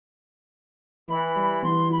Good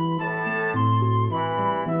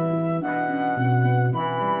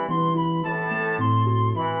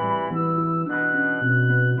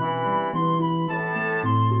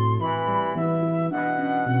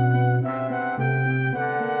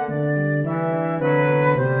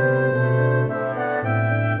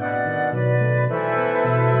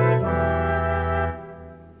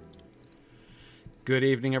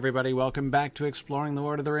evening, everybody. Welcome back to Exploring the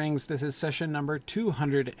Lord of the Rings. This is session number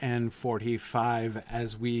 245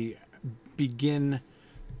 as we begin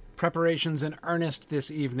preparations in earnest this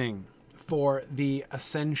evening for the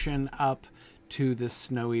ascension up to the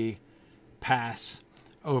snowy pass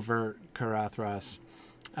over Caradhras.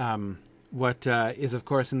 What is, of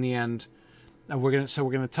course, in the end, we're going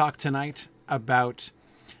to talk tonight about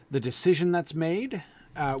the decision that's made.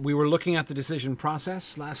 We were looking at the decision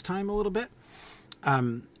process last time a little bit.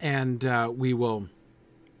 And we will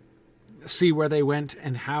see where they went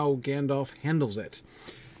and how Gandalf handles it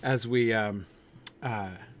as we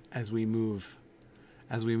move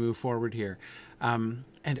forward here. And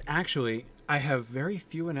actually, I have very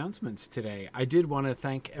few announcements today. I did want to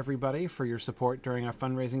thank everybody for your support during our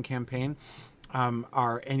fundraising campaign.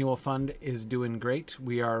 Our annual fund is doing great.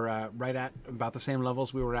 We are right at about the same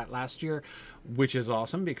levels we were at last year, which is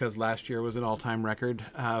awesome because last year was an all-time record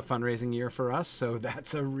fundraising year for us. So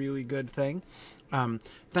that's a really good thing.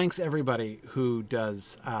 Thanks everybody who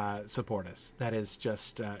does support us. That is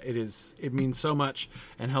just it means so much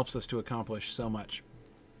and helps us to accomplish so much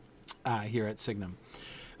here at Signum.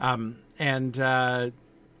 Entering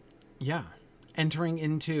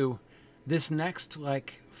into this next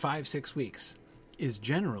 5-6 weeks is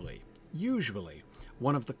usually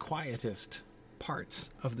one of the quietest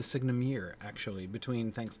parts of the Signum year, actually,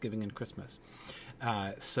 between Thanksgiving and Christmas.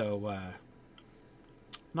 Not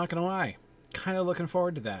gonna lie, kind of looking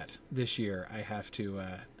forward to that this year. I have to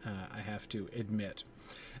admit.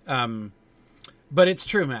 But it's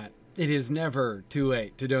true, Matt. It is never too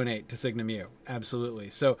late to donate to Signum U. Absolutely.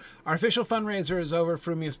 So our official fundraiser is over,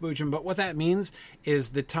 Frumius Boojum, but what that means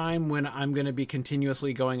is the time when I'm going to be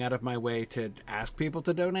continuously going out of my way to ask people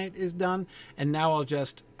to donate is done, and now I'll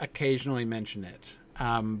just occasionally mention it.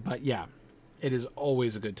 But yeah, it is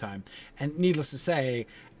always a good time. And needless to say,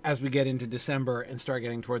 as we get into December and start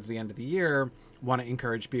getting towards the end of the year, want to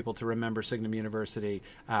encourage people to remember Signum University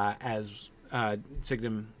as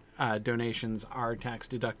Signum donations are tax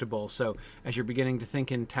deductible. So as you're beginning to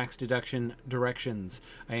think in tax deduction directions,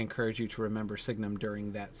 I encourage you to remember Signum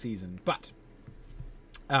during that season. But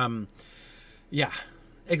yeah,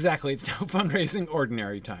 exactly. It's no fundraising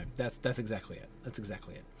ordinary time. That's exactly it. That's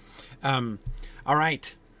exactly it. All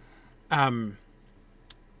right.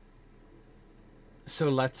 So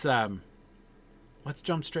let's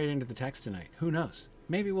jump straight into the text tonight. Who knows?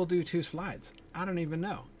 Maybe we'll do 2 slides. I don't even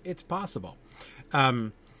know. It's possible.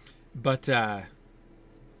 But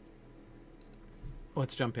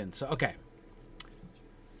let's jump in. So, okay.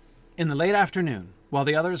 In the late afternoon, while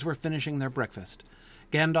the others were finishing their breakfast,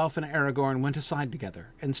 Gandalf and Aragorn went aside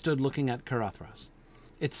together and stood looking at Caradhras.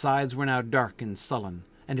 Its sides were now dark and sullen,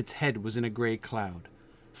 and its head was in a grey cloud.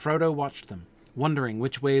 Frodo watched them, wondering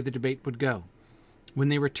which way the debate would go. When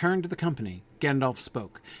they returned to the company, Gandalf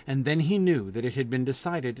spoke, and then he knew that it had been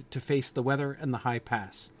decided to face the weather and the high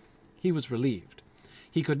pass. He was relieved.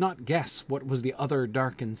 He could not guess what was the other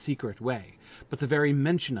dark and secret way, but the very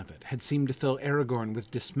mention of it had seemed to fill Aragorn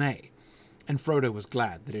with dismay, and Frodo was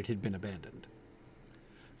glad that it had been abandoned.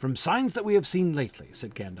 "From signs that we have seen lately,"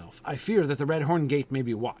 said Gandalf, "I fear that the Red Horn Gate may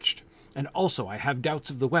be watched, and also I have doubts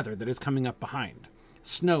of the weather that is coming up behind.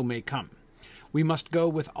 Snow may come. We must go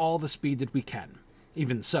with all the speed that we can.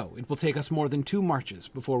 Even so, it will take us more than 2 marches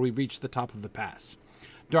before we reach the top of the pass.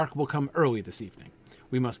 Dark will come early this evening.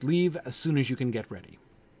 We must leave as soon as you can get ready."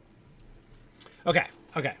 Okay.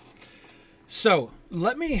 So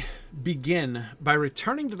let me begin by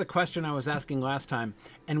returning to the question I was asking last time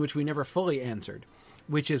and which we never fully answered,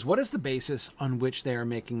 which is, what is the basis on which they are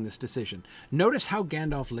making this decision? Notice how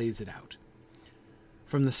Gandalf lays it out.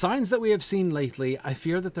 "From the signs that we have seen lately, I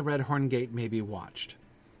fear that the Red Horn Gate may be watched.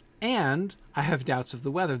 And I have doubts of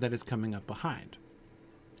the weather that is coming up behind.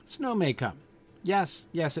 Snow may come. Yes,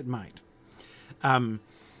 it might."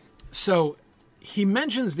 So he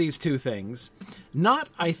mentions these 2 things, not,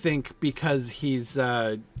 I think, because he's,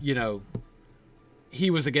 he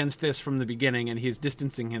was against this from the beginning and he's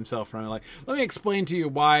distancing himself from it. Like, let me explain to you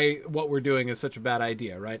why what we're doing is such a bad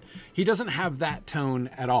idea, right? He doesn't have that tone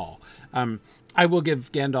at all. I will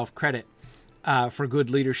give Gandalf credit for good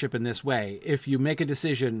leadership in this way. If you make a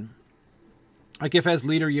decision, like if as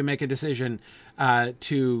leader you make a decision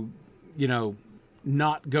to,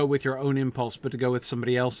 not go with your own impulse, but to go with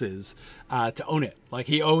somebody else's, to own it. Like,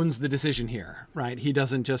 he owns the decision here, right? He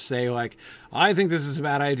doesn't just say, like, I think this is a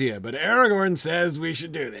bad idea, but Aragorn says we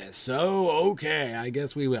should do this, so okay, I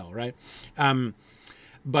guess we will, right?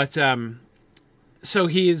 So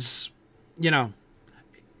he's,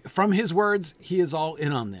 from his words, he is all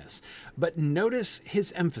in on this. But notice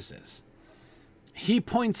his emphasis. He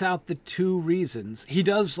points out the two reasons. He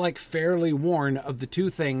does, like, fairly warn of the two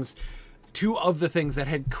of the things that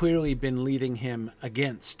had clearly been leading him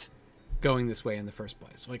against going this way in the first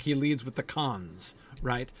place. Like, he leads with the cons,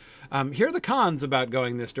 right? Here are the cons about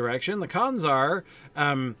going this direction. The cons are,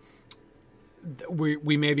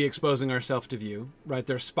 we may be exposing ourselves to view, right?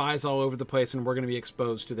 There's spies all over the place, and we're going to be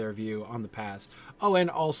exposed to their view on the pass. Oh,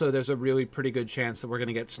 and also there's a really pretty good chance that we're going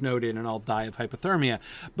to get snowed in and all die of hypothermia.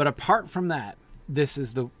 But apart from that, this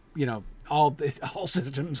is the, all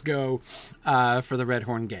systems go for the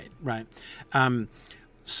Redhorn Gate, right?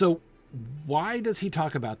 So why does he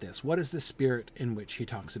talk about this? What is the spirit in which he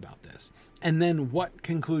talks about this? And then what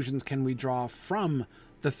conclusions can we draw from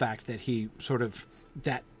the fact that he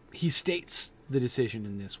states the decision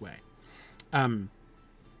in this way? Let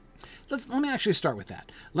me actually start with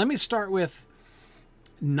that. Let me start with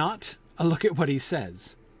not a look at what he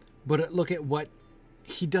says, but a look at what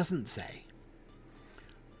he doesn't say.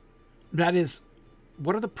 That is,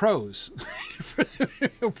 what are the pros?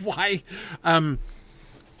 Why?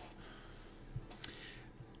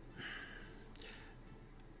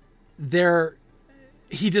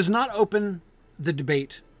 He does not open the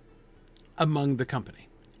debate among the company,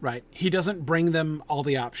 right? He doesn't bring them all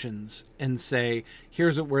the options and say,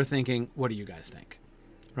 here's what we're thinking. What do you guys think?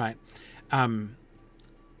 Right?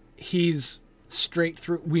 He's straight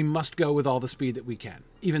through. We must go with all the speed that we can.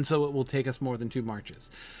 Even so, it will take us more than 2 marches.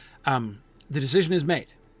 The decision is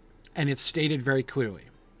made, and it's stated very clearly.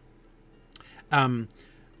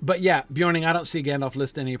 But yeah, Bjorning, I don't see Gandalf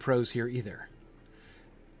list any pros here either.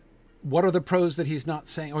 What are the pros that he's not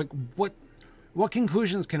saying? Like, what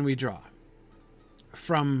conclusions can we draw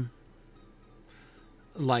from,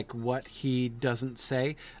 like, what he doesn't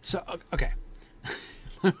say? So, okay.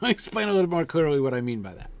 Let me explain a little more clearly what I mean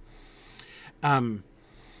by that.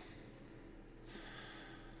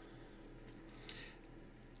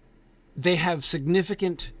 They have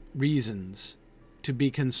significant reasons to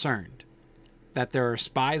be concerned that there are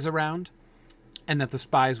spies around, and that the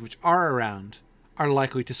spies which are around are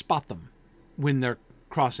likely to spot them when they're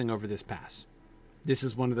crossing over this pass. This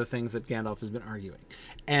is one of the things that Gandalf has been arguing.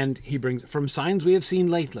 And he brings from signs we have seen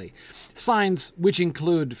lately. Signs which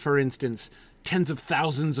include, for instance, tens of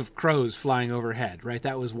thousands of crows flying overhead, right?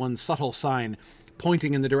 That was one subtle sign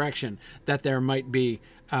pointing in the direction that there might be,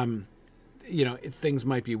 things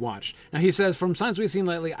might be watched. Now he says, from signs we've seen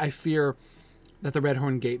lately, I fear that the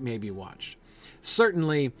Redhorn Gate may be watched.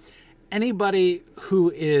 Certainly, anybody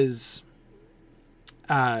who is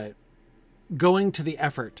going to the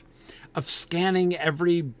effort of scanning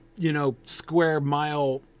every, square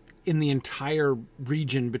mile in the entire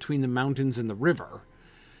region between the mountains and the river,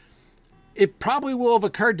 it probably will have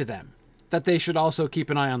occurred to them that they should also keep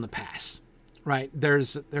an eye on the pass, right? There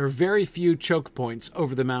are very few choke points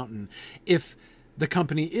over the mountain. If the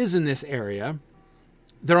company is in this area,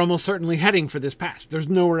 they're almost certainly heading for this pass. There's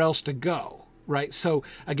nowhere else to go, right? So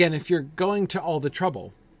again, if you're going to all the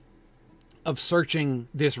trouble of searching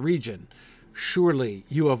this region, surely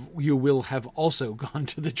you will have also gone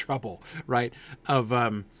to the trouble, right, of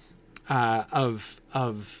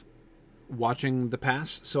watching the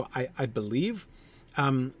pass. So I believe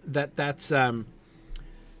that's a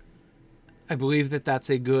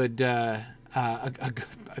good a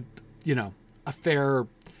fair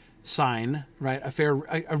sign, right?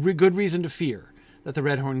 A good reason to fear that the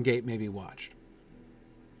Redhorn Gate may be watched.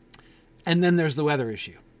 And then there's the weather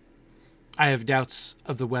issue. I have doubts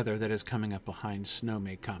of the weather that is coming up behind. Snow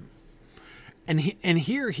may come. And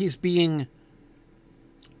here he's being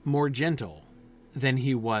more gentle than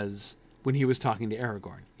he was when he was talking to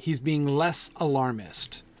Aragorn. He's being less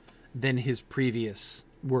alarmist than his previous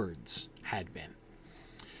words had been.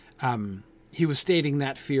 He was stating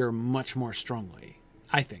that fear much more strongly,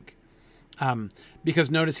 I think. Because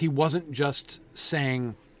notice he wasn't just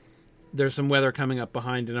saying there's some weather coming up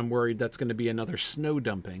behind and I'm worried that's going to be another snow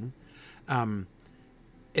dumping.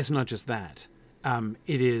 It's not just that.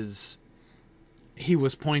 He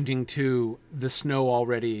was pointing to the snow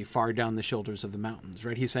already far down the shoulders of the mountains,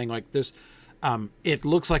 right? He's saying, like, it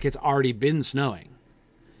looks like it's already been snowing.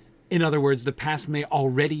 In other words, the pass may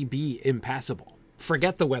already be impassable.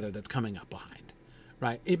 Forget the weather that's coming up behind,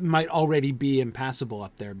 right? It might already be impassable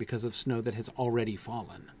up there because of snow that has already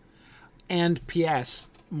fallen. And P.S.,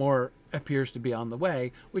 more appears to be on the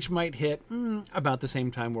way, which might hit about the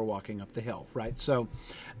same time we're walking up the hill, right? So,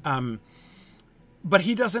 but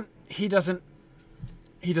he doesn't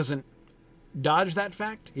dodge that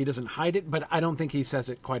fact. He doesn't hide it, but I don't think he says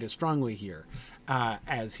it quite as strongly here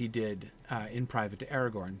as he did in private to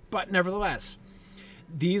Aragorn. But nevertheless,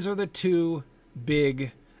 these are the two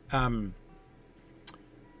big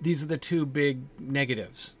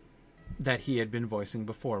negatives that he had been voicing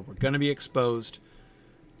before. We're going to be exposed,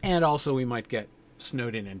 and also we might get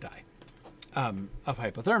snowed in and die of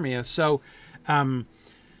hypothermia. So, and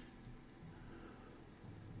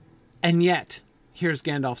yet, here's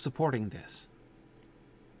Gandalf supporting this.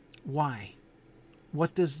 Why?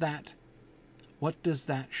 What does that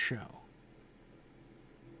show?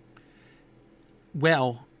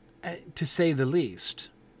 Well, to say the least,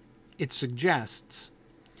 it suggests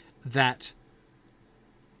that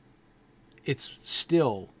it's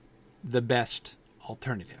still the best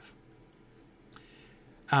alternative.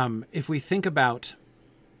 If we think about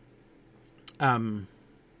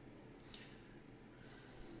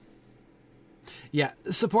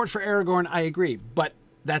support for Aragorn, I agree, but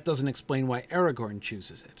that doesn't explain why Aragorn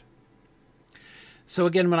chooses it. So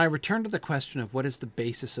again, when I return to the question of what is the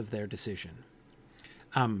basis of their decision,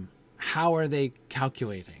 how are they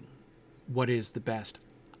calculating what is the best,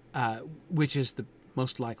 which is the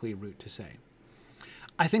most likely route to say?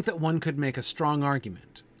 I think that one could make a strong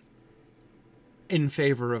argument in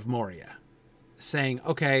favor of Moria, saying,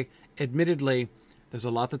 okay, admittedly, there's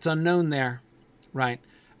a lot that's unknown there, right?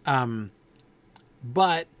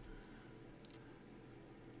 But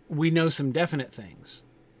we know some definite things,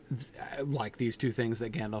 like these two things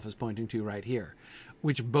that Gandalf is pointing to right here,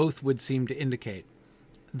 which both would seem to indicate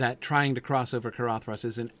that trying to cross over Caradhras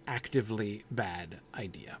is an actively bad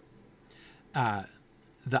idea.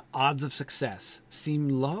 The odds of success seem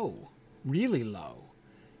low, really low,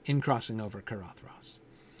 in crossing over Caradhras.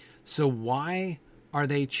 So why are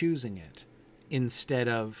they choosing it instead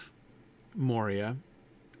of Moria?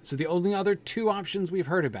 So the only other two options we've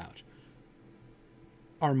heard about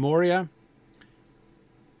are Moria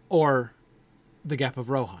or the Gap of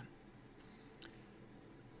Rohan.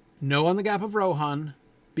 No on the Gap of Rohan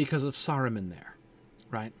because of Saruman there,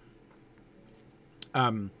 right?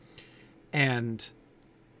 And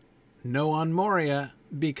no on Moria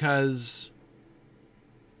because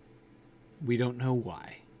we don't know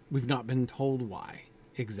why. We've not been told why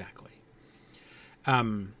exactly.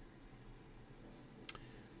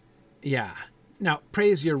 Yeah. Now,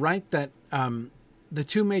 Praise, you're right that the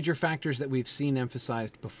two major factors that we've seen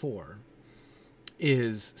emphasized before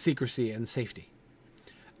is secrecy and safety.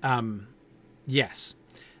 Yes.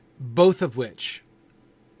 Both of which,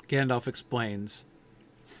 Gandalf explains,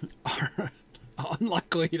 are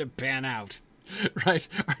unlikely to pan out, right?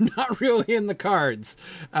 Are not really in the cards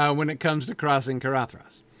when it comes to crossing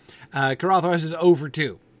Caradhras. Caradhras is over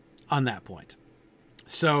 2 on that point.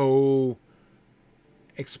 So,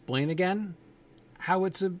 explain again how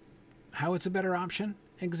it's a better option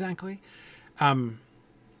exactly.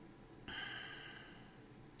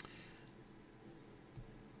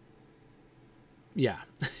 Yeah.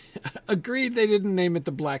 Agreed they didn't name it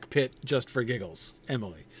the Black Pit just for giggles,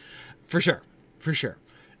 Emily. For sure.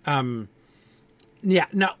 Yeah,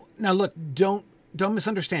 now look, don't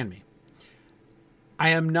misunderstand me.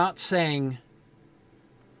 I'm not suggesting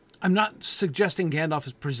Gandalf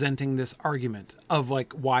is presenting this argument of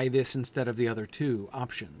like why this instead of the other two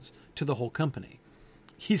options to the whole company.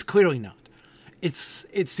 He's clearly not. It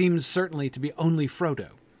seems certainly to be only Frodo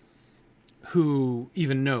who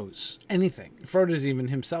even knows anything. Frodo doesn't even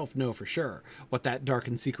himself know for sure what that dark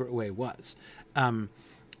and secret way was.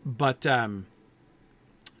 But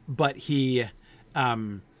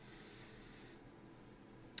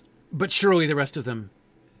surely the rest of them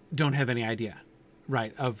don't have any idea,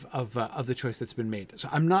 right, of the choice that's been made. So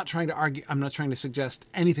I'm not trying to argue. I'm not trying to suggest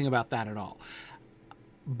anything about that at all.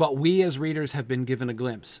 But we as readers have been given a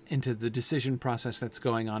glimpse into the decision process that's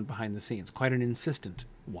going on behind the scenes, quite an insistent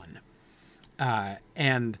one.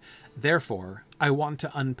 And therefore, I want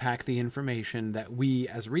to unpack the information that we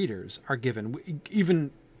as readers are given,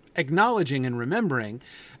 even acknowledging and remembering,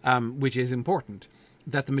 which is important,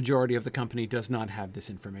 that the majority of the company does not have this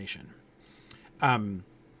information.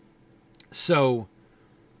 So,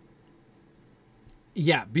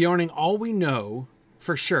 yeah, Bjorning, all we know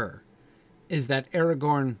for sure is that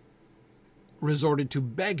Aragorn resorted to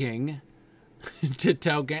begging to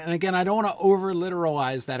tell Gandalf. And again, I don't want to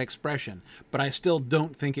over-literalize that expression, but I still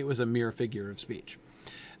don't think it was a mere figure of speech.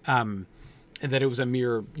 And that it was a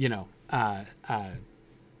mere,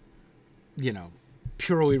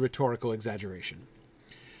 purely rhetorical exaggeration.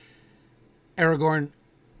 Aragorn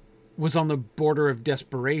was on the border of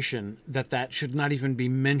desperation that should not even be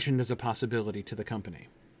mentioned as a possibility to the company.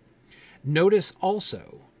 Notice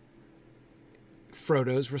also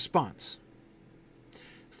Frodo's response.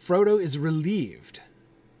 Frodo is relieved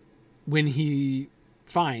when he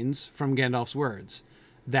finds, from Gandalf's words,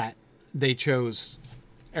 that they chose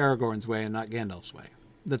Aragorn's way and not Gandalf's way,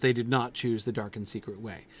 that they did not choose the dark and secret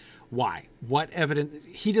way. Why? What evidence?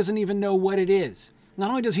 He doesn't even know what it is. Not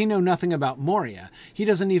only does he know nothing about Moria, he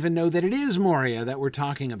doesn't even know that it is Moria that we're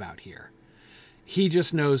talking about here. He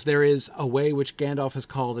just knows there is a way which Gandalf has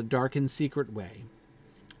called a dark and secret way,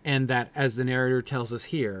 and that, as the narrator tells us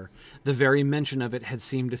here, the very mention of it had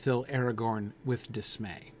seemed to fill Aragorn with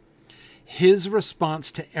dismay. His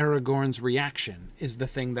response to Aragorn's reaction is the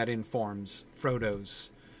thing that informs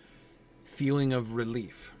Frodo's feeling of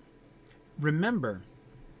relief. Remember,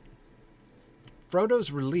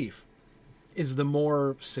 Frodo's relief is the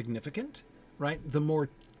more significant, right? The more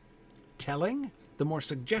telling, the more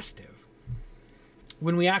suggestive,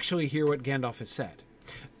 when we actually hear what Gandalf has said.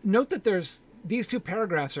 Note that these two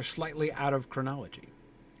paragraphs are slightly out of chronology,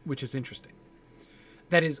 which is interesting.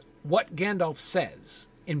 That is, what Gandalf says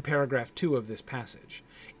in paragraph 2 of this passage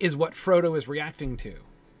is what Frodo is reacting to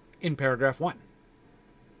in paragraph 1.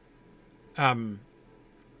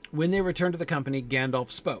 When they returned to the company,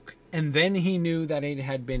 Gandalf spoke, and then he knew that it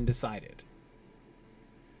had been decided.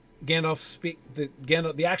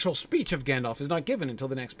 The actual speech of Gandalf is not given until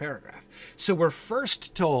the next paragraph. So we're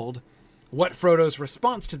first told what Frodo's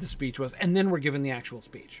response to the speech was, and then we're given the actual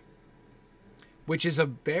speech, which is a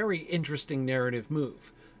very interesting narrative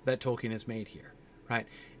move that Tolkien has made here, right?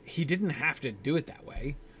 He didn't have to do it that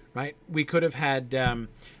way, right? We could have had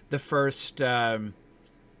the first 3.5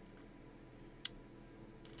 sentences,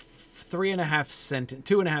 three and a half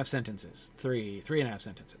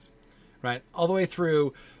sentences, right? All the way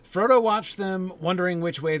through. Frodo watched them, wondering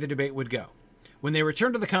which way the debate would go. When they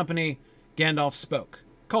returned to the company, Gandalf spoke, :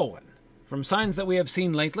 "From signs that we have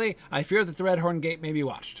seen lately, I fear that the Redhorn Gate may be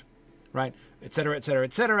watched," right? Etc., etc.,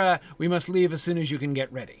 etc. "We must leave as soon as you can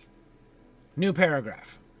get ready." New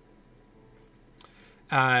paragraph.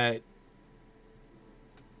 Frodo,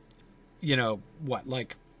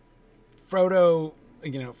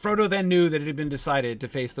 Frodo then knew that it had been decided to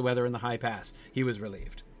face the weather in the High Pass. He was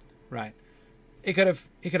relieved, right? He could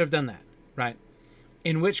have done that, right?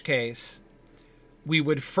 In which case, we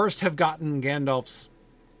would first have gotten Gandalf's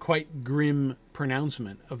quite grim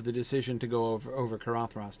pronouncement of the decision to go over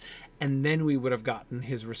Caradhras, and then we would have gotten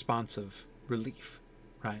his response of relief,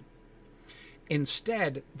 right?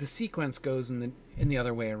 Instead, the sequence goes in the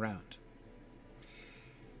other way around.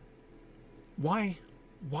 Why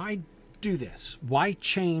do this? Why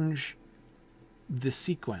change the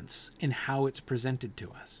sequence in how it's presented to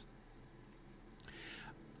us?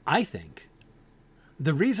 I think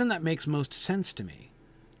the reason that makes most sense to me,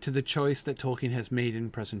 to the choice that Tolkien has made in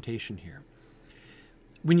presentation here,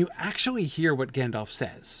 when you actually hear what Gandalf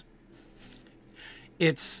says,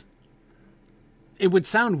 it would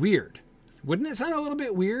sound weird. Wouldn't it sound a little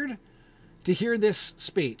bit weird to hear this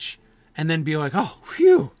speech and then be like, "Oh,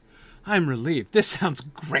 phew, I'm relieved. This sounds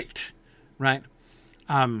great," right?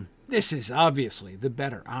 This is obviously the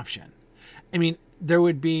better option. I mean, there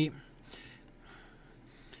would be...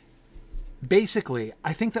 Basically,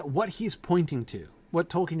 I think that what he's pointing to, what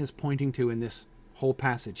Tolkien is pointing to in this whole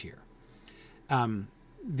passage here,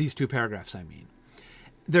 these two paragraphs, I mean,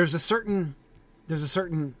 there's a certain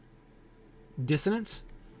dissonance,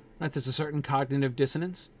 right? There's a certain cognitive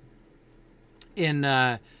dissonance in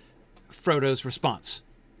Frodo's response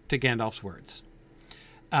to Gandalf's words.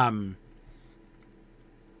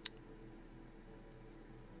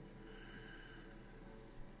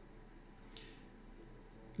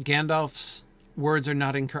 Gandalf's words are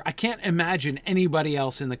not encouraged. I can't imagine anybody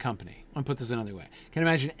else in the company. I'll put this another way. I can't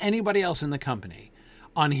imagine anybody else in the company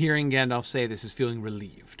on hearing Gandalf say this is feeling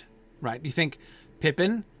relieved, right? Do you think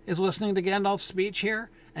Pippin is listening to Gandalf's speech here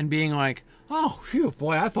and being like, "Oh, phew,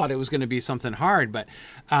 boy, I thought it was going to be something hard, but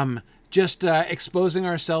just exposing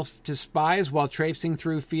ourselves to spies while traipsing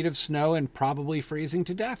through feet of snow and probably freezing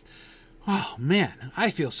to death? Oh, man, I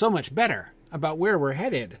feel so much better about where we're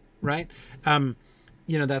headed," right?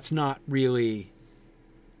 That's not really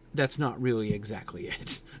exactly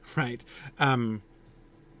it, right?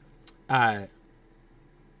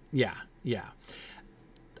 Yeah.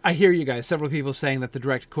 I hear you guys, several people saying that the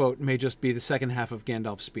direct quote may just be the second half of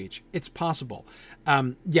Gandalf's speech. It's possible.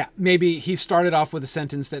 Maybe he started off with a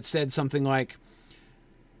sentence that said something like,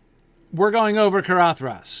 "We're going over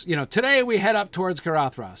Caradhras. Today we head up towards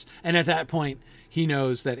Caradhras." And at that point, he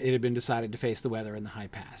knows that it had been decided to face the weather in the High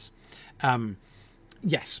Pass.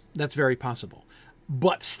 Yes, that's very possible.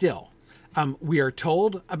 But still, We are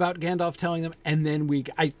told about Gandalf telling them, and then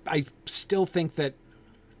I still think that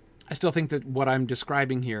what I'm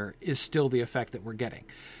describing here is still the effect that we're getting.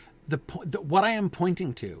 What I am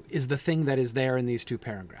pointing to is the thing that is there in these two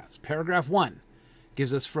paragraphs. Paragraph 1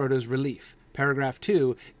 gives us Frodo's relief. Paragraph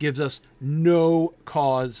 2 gives us no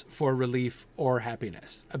cause for relief or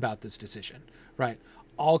happiness about this decision, right?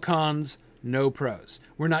 All cons, no pros.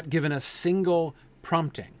 We're not given a single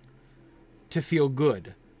prompting to feel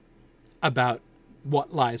good about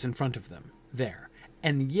what lies in front of them there.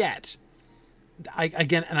 And yet, I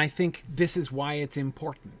think this is why it's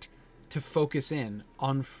important to focus in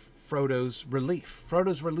on Frodo's relief.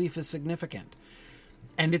 Frodo's relief is significant.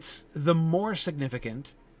 And it's the more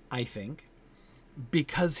significant, I think,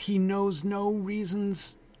 because he knows no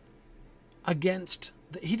reasons against...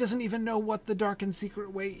 He doesn't even know what the dark and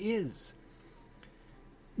secret way is.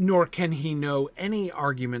 Nor can he know any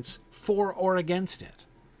arguments for or against it.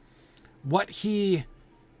 What he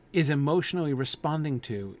is emotionally responding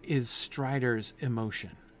to is Strider's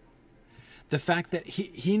emotion. The fact that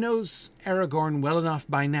he knows Aragorn well enough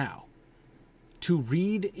by now to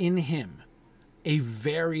read in him a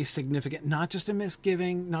very significant, not just a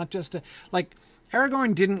misgiving, not just a... Like,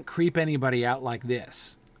 Aragorn didn't creep anybody out like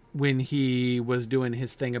this when he was doing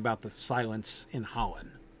his thing about the silence in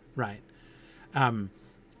Holland, right?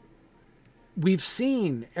 We've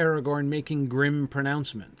seen Aragorn making grim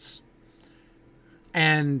pronouncements,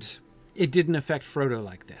 and it didn't affect Frodo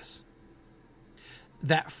like this.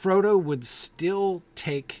 That Frodo would still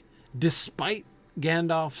take, despite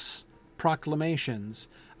Gandalf's proclamations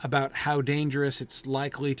about how dangerous it's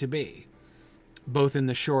likely to be, both in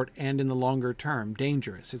the short and in the longer term,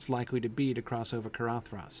 dangerous it's likely to be to cross over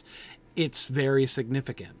Caradhras. It's very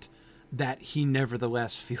significant that he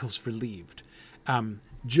nevertheless feels relieved,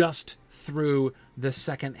 just through the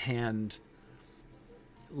secondhand,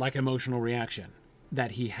 like, emotional reaction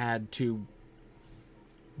that he had to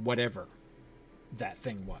whatever that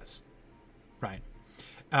thing was, right?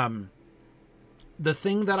 The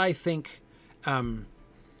thing that I think...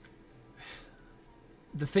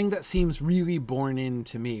 the thing that seems really borne in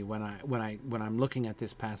to me when I'm looking at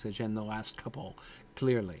this passage and the last couple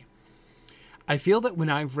clearly, I feel that when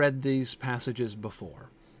I've read these passages before,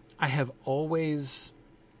 I have always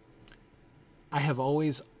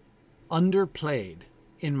underplayed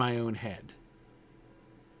in my own head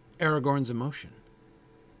Aragorn's emotion.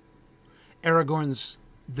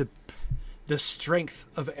 The strength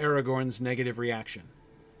of Aragorn's negative reaction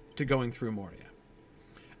to going through Moria.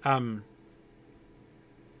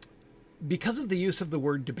 Because of the use of the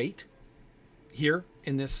word debate here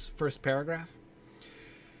in this first paragraph,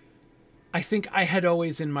 I think I had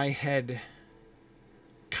always in my head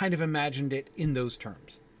kind of imagined it in those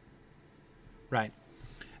terms. Right?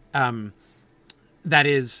 That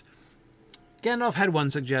is, Gandalf had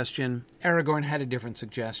one suggestion, Aragorn had a different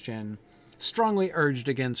suggestion, strongly urged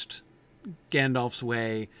against Gandalf's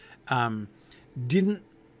way, didn't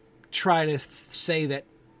try to say that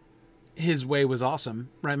his way was awesome,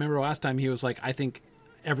 right? Remember last time he was like, I think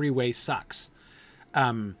every way sucks.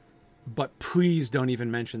 But please don't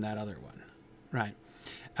even mention that other one, right?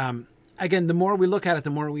 Again, the more we look at it,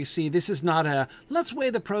 the more we see this is not a, let's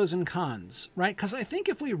weigh the pros and cons, right? Because I think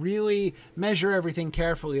if we really measure everything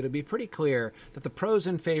carefully, it'll be pretty clear that the pros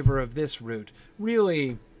in favor of this route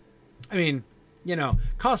really, I mean, you know,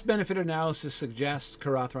 cost-benefit analysis suggests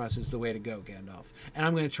Caradhras is the way to go, Gandalf. And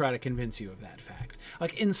I'm going to try to convince you of that fact.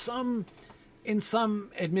 Like, in some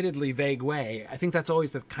admittedly vague way, I think that's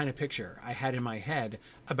always the kind of picture I had in my head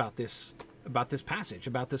about this passage,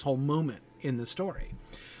 about this whole moment in the story.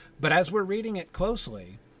 But as we're reading it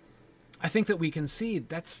closely, I think that we can see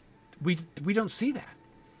we don't see that.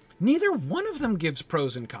 Neither one of them gives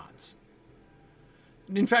pros and cons.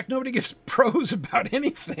 In fact, nobody gives pros about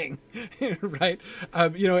anything, right?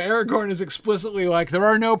 Aragorn is explicitly like, there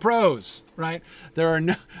are no pros, right? There are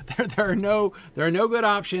no good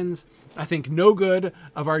options. I think no good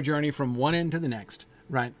of our journey from one end to the next,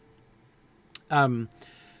 right?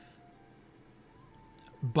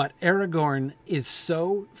 But Aragorn is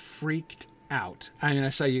so freaked out. I mean, I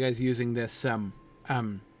saw you guys using this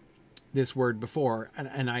this word before,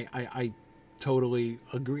 and I totally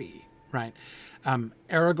agree, right?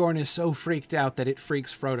 Aragorn is so freaked out that it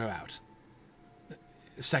freaks Frodo out.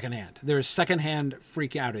 Secondhand. There's secondhand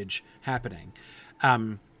freak outage happening.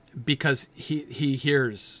 Because he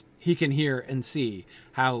can hear and see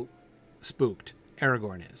how spooked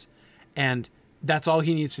Aragorn is. And that's all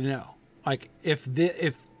he needs to know. Like, if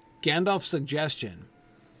Gandalf's suggestion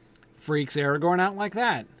freaks Aragorn out like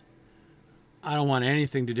that, I don't want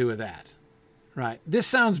anything to do with that. Right? This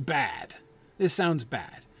sounds bad.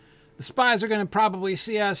 The The spies are going to probably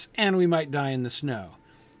see us, and we might die in the snow.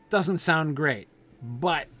 Doesn't sound great,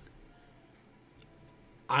 but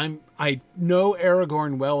I know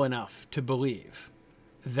Aragorn well enough to believe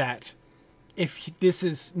that if this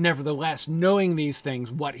is nevertheless, knowing these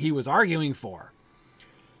things, what he was arguing for,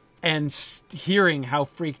 and hearing how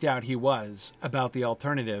freaked out he was about the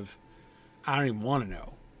alternative, I don't even want to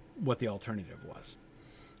know what the alternative was.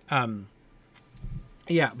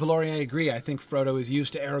 Yeah, Valoria, I agree. I think Frodo is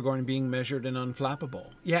used to Aragorn being measured and unflappable.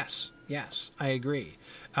 Yes, I agree.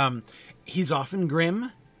 He's often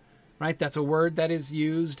grim, right? That's a word that is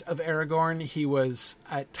used of Aragorn. He was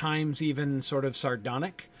at times even sort of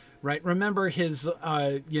sardonic, right? Remember his,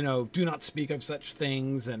 do not speak of such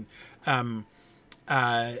things, and, all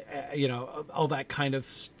that kind of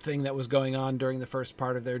thing that was going on during the first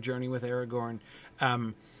part of their journey with Aragorn.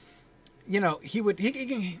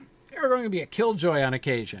 Aragorn would be a killjoy on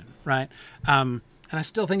occasion, right? And I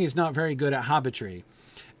still think he's not very good at hobbitry,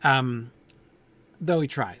 though he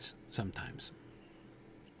tries sometimes.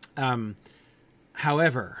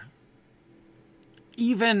 However,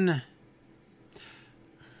 even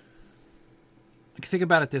think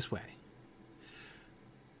about it this way.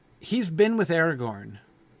 He's been with Aragorn,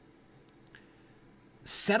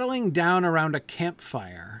 settling down around a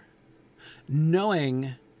campfire,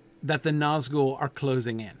 knowing that the Nazgul are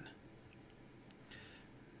closing in.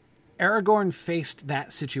 Aragorn faced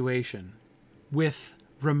that situation with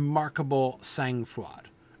remarkable sang-froid,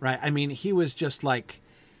 right? I mean, he was just like,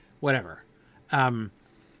 whatever.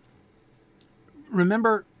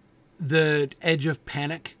 Remember the edge of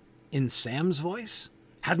panic in Sam's voice?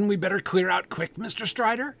 Hadn't we better clear out quick, Mr.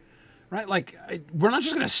 Strider? Right? Like, we're not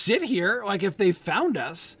just going to sit here. Like, if they found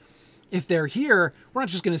us, if they're here, we're not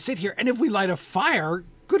just going to sit here. And if we light a fire,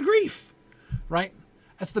 good grief, right?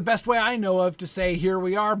 That's the best way I know of to say, here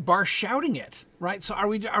we are, bar shouting it, right? So are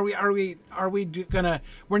we gonna,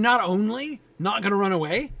 we're not only not gonna run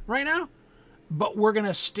away right now, but we're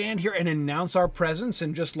gonna stand here and announce our presence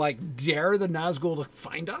and just like dare the Nazgul to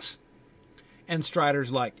find us? And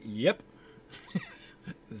Strider's like, yep,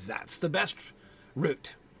 that's the best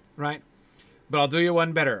route, right? But I'll do you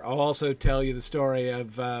one better. I'll also tell you the story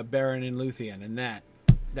of Beren and Luthien, and that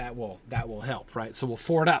will help, right? So we'll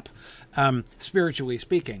ford up, spiritually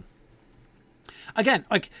speaking. Again,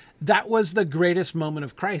 like, that was the greatest moment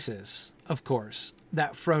of crisis, of course,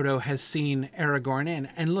 that Frodo has seen Aragorn in,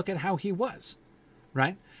 and look at how he was,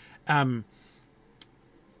 right?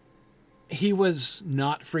 He was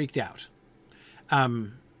not freaked out.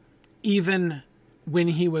 Even when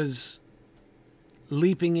he was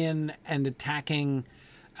leaping in and attacking,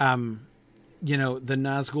 the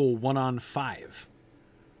Nazgul 1-on-5,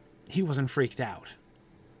 he wasn't freaked out.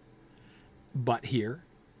 But here,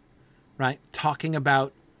 right, talking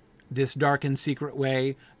about this dark and secret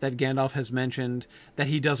way that Gandalf has mentioned, that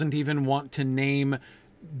he doesn't even want to name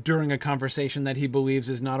during a conversation that he believes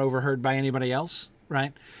is not overheard by anybody else,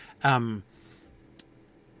 right? In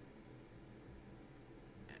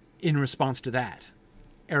response to that,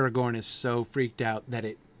 Aragorn is so freaked out that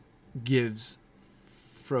it gives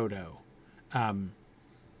Frodo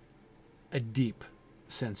a deep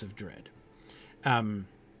sense of dread.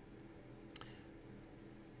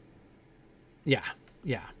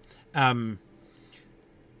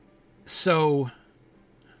 So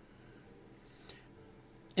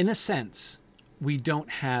in a sense, we don't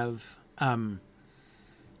have, in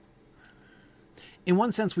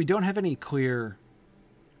one sense, we don't have any clear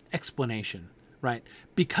explanation, right?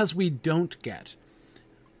 Because we don't get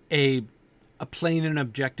a plain and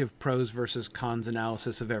objective pros versus cons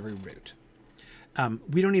analysis of every route.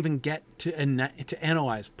 We don't even get to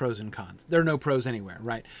analyze pros and cons. There are no pros anywhere,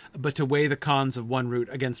 right? But to weigh the cons of one route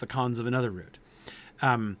against the cons of another route.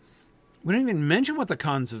 We don't even mention what the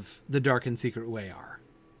cons of the dark and secret way are.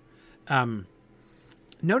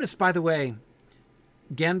 Notice, by the way,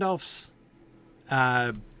 Gandalf's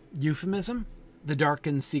euphemism, the dark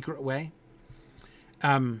and secret way.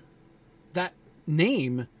 That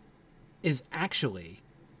name is actually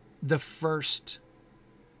the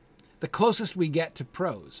closest we get to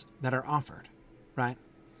pros that are offered, right?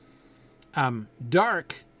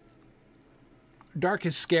 Dark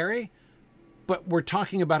is scary, but we're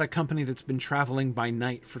talking about a company that's been traveling by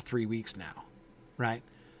night for 3 weeks now, right?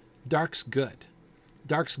 Dark's good.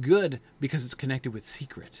 Dark's good because it's connected with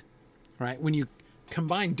secret, right? When you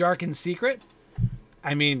combine dark and secret,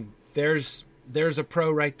 I mean, there's a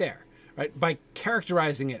pro right there, right? By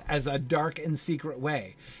characterizing it as a dark and secret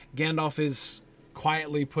way, Gandalf is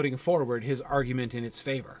quietly putting forward his argument in its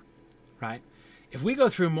favor, right? If we go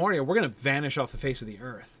through Moria, we're going to vanish off the face of the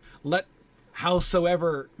earth. Let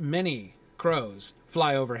howsoever many crows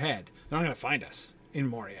fly overhead. They're not going to find us in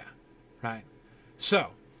Moria, right? So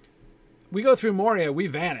we go through Moria, we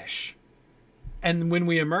vanish. And when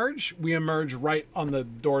we emerge right on the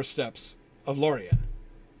doorsteps of Lorien.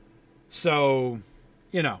 So,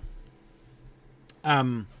 you know,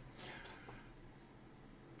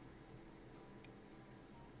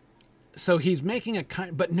 so he's making a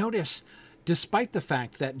kind, but notice, despite the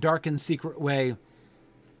fact that Dark and Secret Way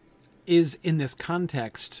is in this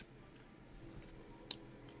context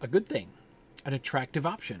a good thing, an attractive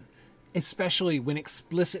option, especially when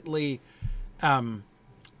explicitly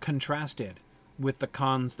contrasted with the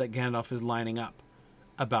cons that Gandalf is lining up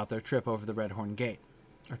about their trip over the Redhorn Gate,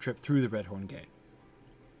 or trip through the Redhorn Gate.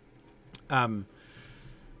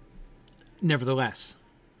 Nevertheless,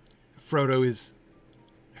 Frodo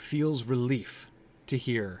feels relief to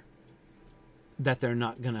hear that they're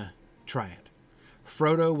not gonna try it.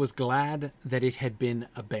 Frodo was glad that it had been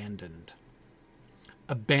abandoned.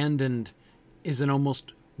 Abandoned is an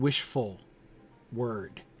almost wishful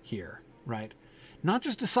word here, right? Not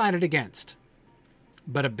just decided against,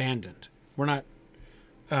 but abandoned. We're not...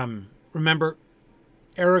 remember,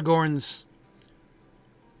 Aragorn's...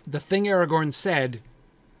 The thing Aragorn said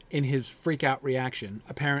in his freak-out reaction,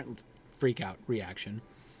 apparent freak-out reaction,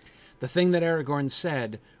 the thing that Aragorn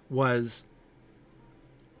said was,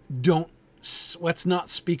 let's not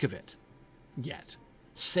speak of it yet.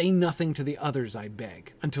 Say nothing to the others, I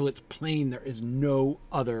beg, until it's plain there is no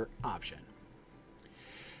other option.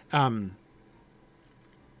 And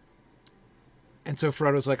so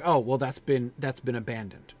Frodo's like, oh, well, that's been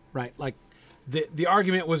abandoned, right? Like, the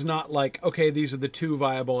argument was not like, okay, these are the two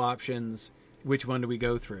viable options. Which one do we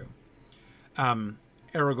go through?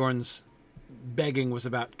 Aragorn's begging was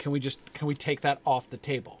about, can we take that off the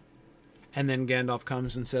table? And then Gandalf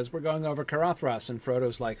comes and says, we're going over Caradhras. And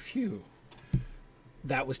Frodo's like, phew,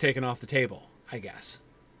 that was taken off the table, I guess.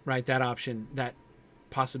 Right? That option, that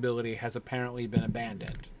possibility has apparently been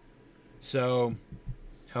abandoned. So,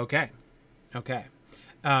 okay.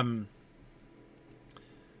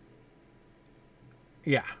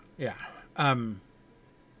 Yeah.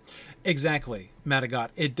 Exactly, Madagot.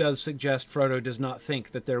 It does suggest Frodo does not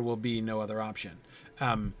think that there will be no other option.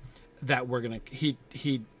 That we're gonna he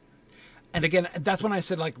and again, that's when I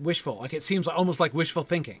said like wishful. Like it seems almost like wishful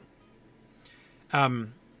thinking.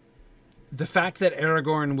 The fact that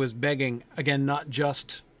Aragorn was begging, again, not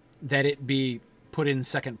just that it be put in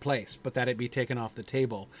second place, but that it be taken off the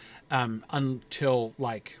table until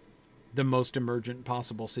like the most emergent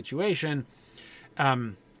possible situation.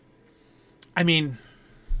 I mean,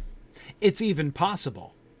 it's even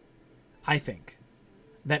possible, I think,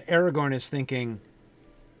 that Aragorn is thinking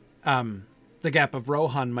the Gap of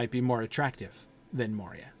Rohan might be more attractive than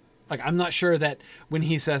Moria. Like, I'm not sure that when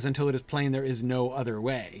he says, until it is plain there is no other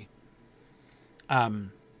way,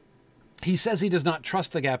 he says he does not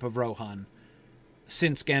trust the Gap of Rohan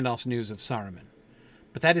since Gandalf's news of Saruman.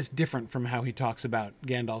 But that is different from how he talks about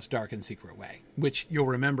Gandalf's Dark and Secret Way, which you'll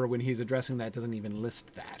remember when he's addressing that doesn't even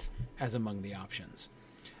list that as among the options.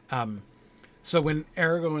 So when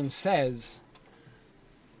Aragorn says,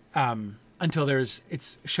 until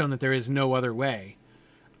it's shown that there is no other way,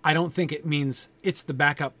 I don't think it means it's the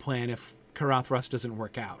backup plan if Caradhras doesn't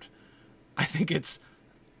work out. I think it's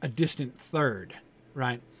a distant third,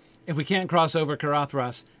 right? If we can't cross over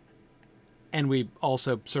Caradhras, and we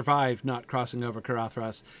also survive not crossing over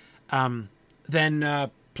Caradhras, then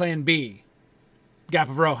plan B, Gap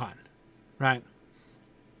of Rohan, right?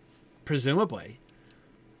 Presumably,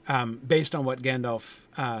 based on what Gandalf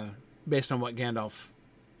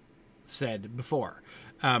said before,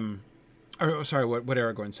 what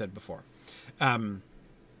Aragorn said before.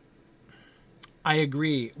 I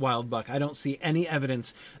agree, Wildbuck. I don't see any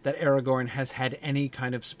evidence that Aragorn has had any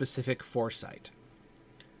kind of specific foresight.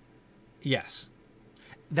 Yes,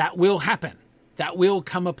 that will happen. That will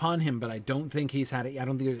come upon him, but I don't think he's had it. I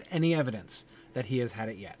don't think there's any evidence that he has had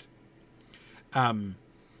it yet.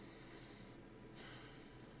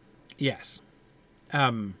 Yes.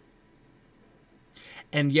 And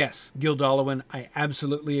yes, Gildolwyn, I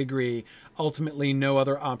absolutely agree. Ultimately, no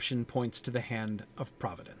other option points to the hand of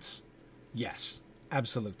Providence. Yes,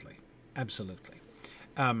 absolutely. Absolutely.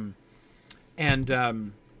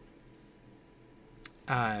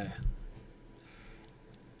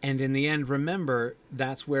 And in the end, remember,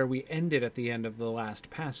 that's where we ended at the end of the last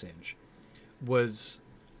passage, was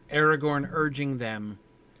Aragorn urging them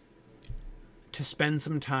to spend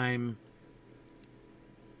some time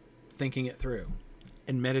thinking it through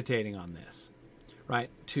and meditating on this, right?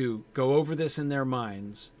 To go over this in their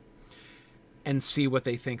minds and see what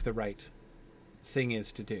they think the right thing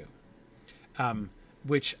is to do.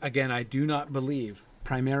 Which, again, I do not believe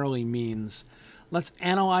primarily means let's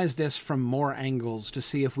analyze this from more angles to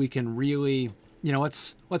see if we can really,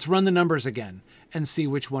 let's run the numbers again and see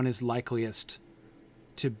which one is likeliest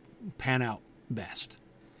to pan out best.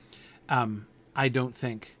 I don't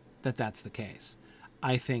think that that's the case.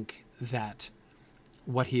 I think that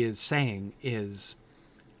what he is saying is,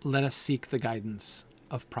 let us seek the guidance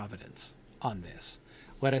of providence on this.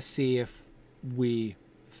 Let us see if we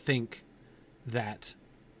think that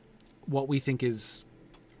what we think is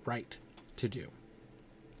right to do.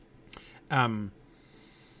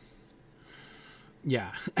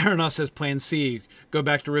 Yeah, Aronos says Plan C, go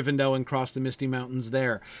back to Rivendell and cross the Misty Mountains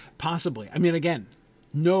there. Possibly. I mean, again,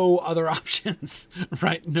 no other options,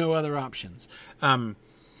 right? No other options.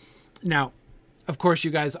 Now, of course,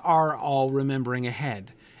 you guys are all remembering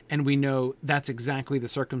ahead, and we know that's exactly the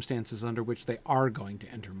circumstances under which they are going to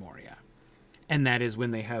enter Moria. And that is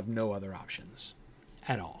when they have no other options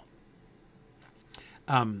at all.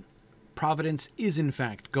 Providence is, in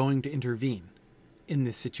fact, going to intervene in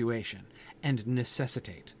this situation and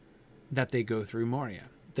necessitate that they go through Moria.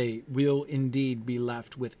 They will indeed be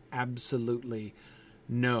left with absolutely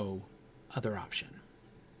no other option.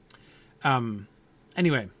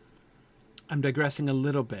 Anyway, I'm digressing a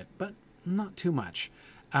little bit, but not too much.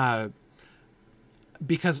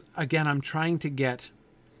 Because, again, I'm trying to get...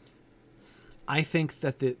 I think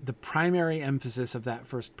that the primary emphasis of that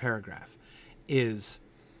first paragraph is...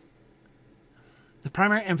 The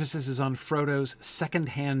primary emphasis is on Frodo's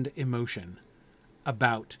second-hand emotion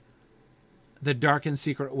about the dark and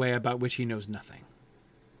secret way about which he knows nothing.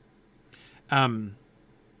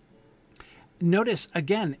 Notice,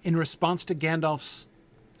 again, in response to Gandalf's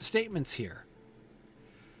statements here,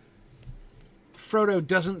 Frodo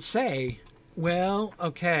doesn't say, well,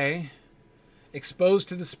 okay, exposed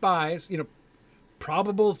to the spies,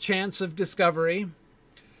 probable chance of discovery,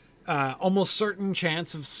 almost certain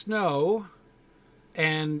chance of snow,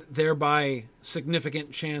 and thereby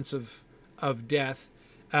significant chance of death.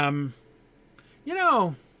 The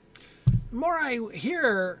more I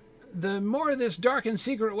hear, the more this dark and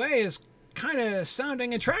secret way is kind of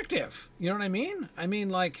sounding attractive. You know what I mean? I mean,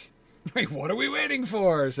 like, what are we waiting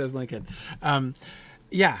for? Says Lincoln.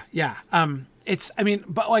 Yeah.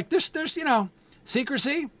 But like there's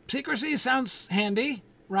secrecy. Secrecy sounds handy,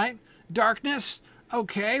 right? Darkness.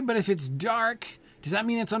 Okay. But if it's dark, does that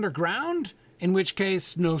mean it's underground? In which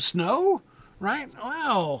case, no snow, right?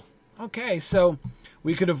 Well, okay. So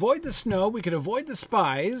we could avoid the snow. We could avoid the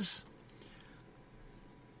spies.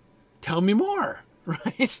 Tell me more,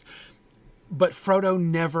 right? But Frodo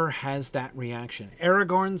never has that reaction.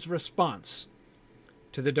 Aragorn's response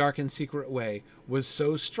to the dark and secret way was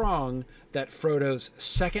so strong that Frodo's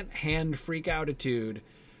second-hand freak-outitude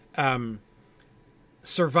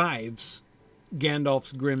survives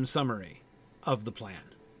Gandalf's grim summary of the plan.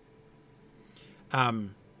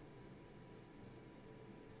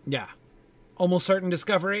 Yeah. Almost certain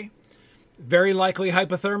discovery. Very likely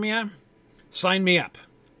hypothermia. Sign me up.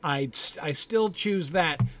 I still choose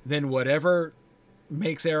that than whatever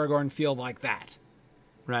makes Aragorn feel like that.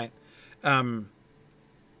 Right?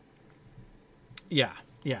 Yeah.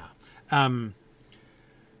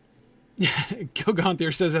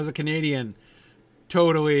 Gilgonthir says, as a Canadian,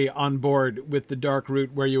 totally on board with the dark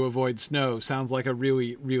route where you avoid snow. Sounds like a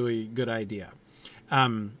really, really good idea.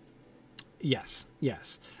 Yes.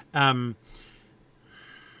 Yes.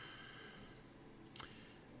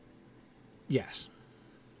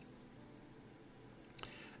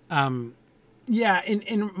 Yeah,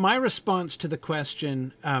 in my response to the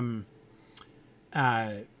question,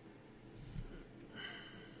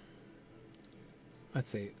 let's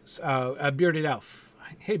see, Bearded Elf,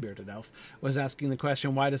 hey Bearded Elf, was asking the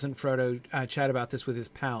question, why doesn't Frodo chat about this with his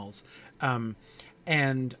pals?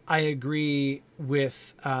 And I agree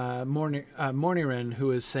with Morniran,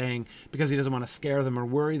 who is saying, because he doesn't want to scare them or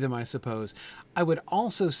worry them, I suppose. I would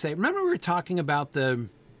also say, remember we were talking about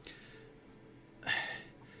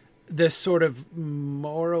this sort of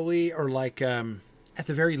morally, or like at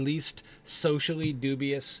the very least socially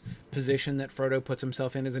dubious position that Frodo puts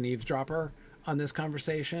himself in as an eavesdropper on this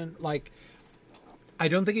conversation. Like, I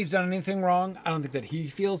don't think he's done anything wrong. I don't think that he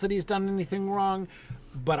feels that he's done anything wrong,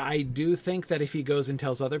 but I do think that if he goes and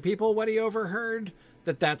tells other people what he overheard,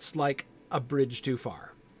 that's like a bridge too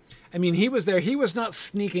far. I mean, he was there. He was not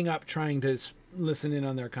sneaking up trying to listen in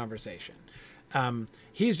on their conversation.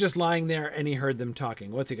 He's just lying there and he heard them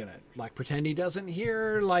talking. What's he gonna, like, pretend he doesn't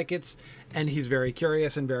hear? Like, and he's very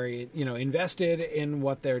curious and very, invested in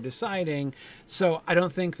what they're deciding. So I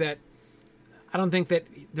don't think that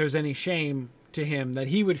there's any shame to him, that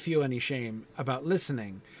he would feel any shame about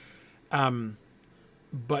listening.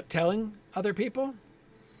 But telling other people,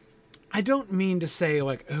 I don't mean to say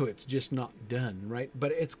like, oh, it's just not done, right?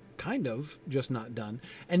 But it's kind of just not done.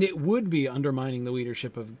 And it would be undermining the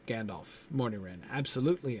leadership of Gandalf Mornirin.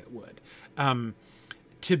 Absolutely it would.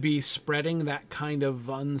 To be spreading that kind of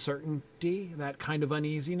uncertainty, that kind of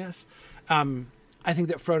uneasiness. I think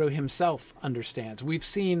that Frodo himself understands. We've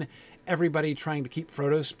seen everybody trying to keep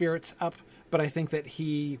Frodo's spirits up, but I think that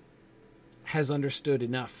he has understood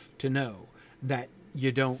enough to know that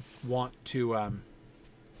you don't want to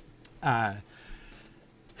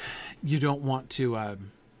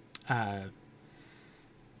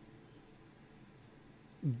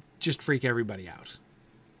just freak everybody out.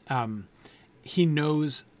 He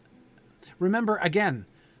knows. Remember, again,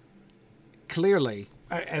 clearly,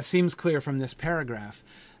 as seems clear from this paragraph,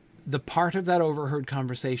 the part of that overheard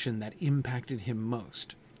conversation that impacted him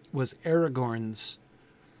most was Aragorn's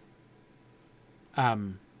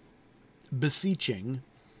beseeching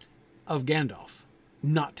of Gandalf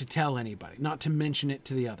not to tell anybody, not to mention it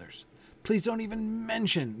to the others. Please don't even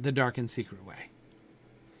mention the dark and secret way.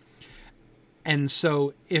 And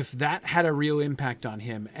so if that had a real impact on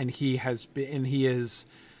him, and he is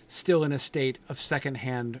still in a state of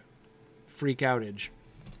secondhand freak outage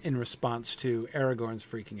in response to Aragorn's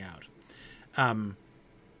freaking out,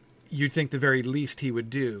 you'd think the very least he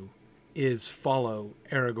would do is follow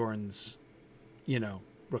Aragorn's,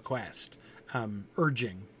 request,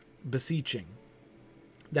 urging, beseeching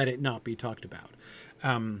that it not be talked about.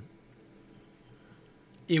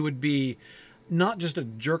 It would be not just a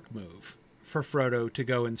jerk move for Frodo to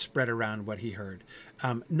go and spread around what he heard,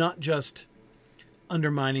 not just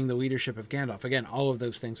undermining the leadership of Gandalf. Again, all of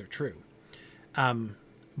those things are true.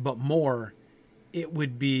 But more, it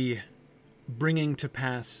would be bringing to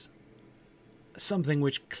pass something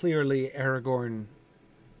which clearly Aragorn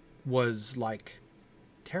was like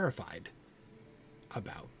terrified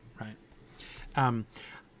about, right?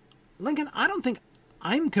 Lincoln, I don't think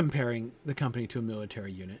I'm comparing the company to a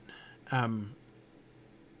military unit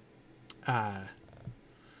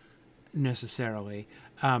necessarily.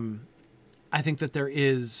 I think that there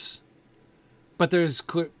is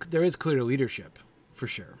clear leadership for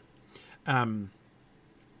sure.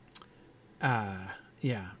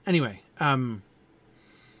 Yeah. Anyway.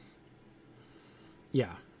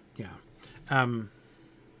 Yeah.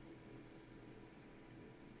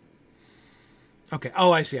 Okay.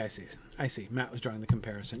 Oh, I see. Matt was drawing the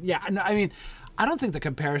comparison. Yeah. No, I mean, I don't think the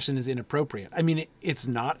comparison is inappropriate. I mean, it's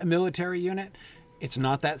not a military unit. It's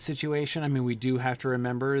not that situation. I mean, we do have to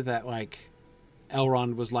remember that, like,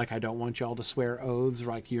 Elrond was like, I don't want y'all to swear oaths.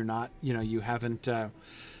 Like, you're not, you haven't,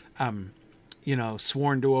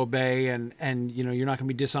 sworn to obey, and you're not going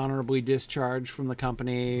to be dishonorably discharged from the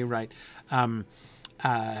company. Right. So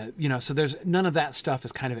there's none of that stuff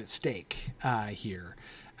is kind of at stake here.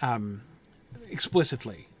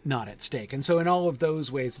 Explicitly not at stake. And so in all of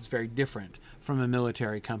those ways, it's very different from a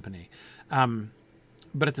military company.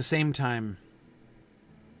 But at the same time,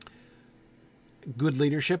 good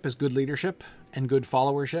leadership is good leadership, and good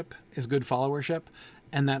followership is good followership.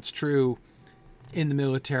 And that's true in the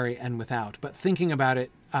military and without. But thinking about it,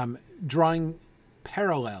 drawing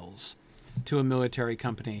parallels to a military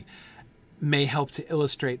company may help to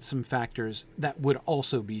illustrate some factors that would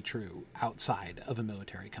also be true outside of a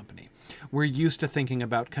military company. We're used to thinking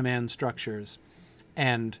about command structures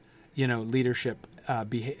and, leadership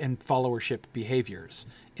and followership behaviors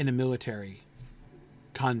in a military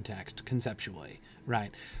context conceptually, right?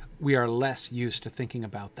 We are less used to thinking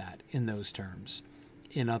about that in those terms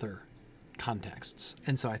in other contexts.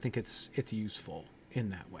 And so I think it's useful in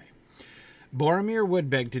that way. Boromir would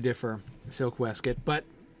beg to differ, Silk Westcott, but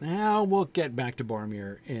now we'll get back to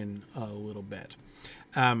Boromir in a little bit.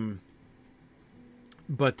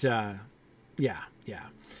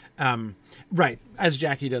 Right. As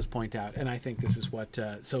Jackie does point out, and I think this is what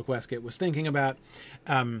Silk Westcott was thinking about,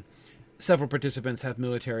 several participants have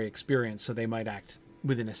military experience, so they might act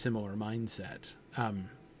within a similar mindset.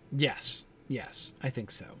 Yes, I think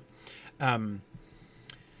so.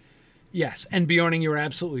 Yes, and Bjorning, you're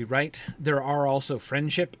absolutely right. There are also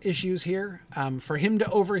friendship issues here. For him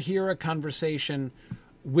to overhear a conversation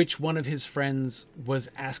which one of his friends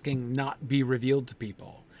was asking not be revealed to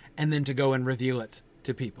people, and then to go and reveal it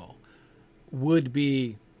to people, would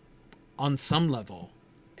be, on some level,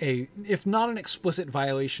 if not an explicit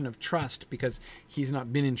violation of trust, because he's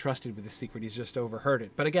not been entrusted with the secret, he's just overheard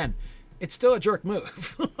it. But again, it's still a jerk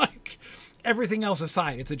move. Like, everything else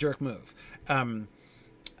aside, it's a jerk move.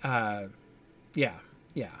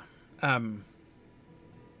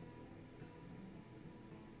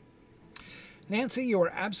 Nancy,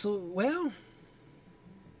 you're well,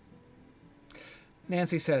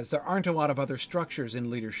 Nancy says there aren't a lot of other structures in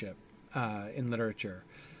leadership in literature.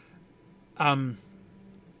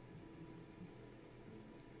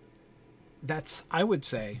 That's, I would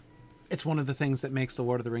say, it's one of the things that makes The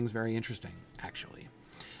Lord of the Rings very interesting, actually.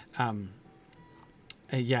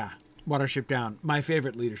 Yeah, Watership Down, my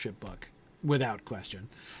favorite leadership book, without question.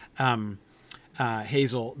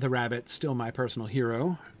 Hazel the Rabbit, still my personal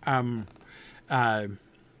hero.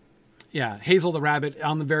 Yeah, Hazel the Rabbit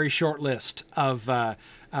on the very short list of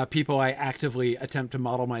people I actively attempt to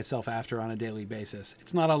model myself after on a daily basis.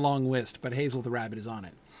 It's not a long list, but Hazel the Rabbit is on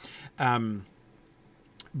it.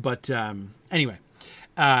 Anyway.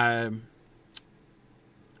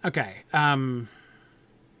 Okay.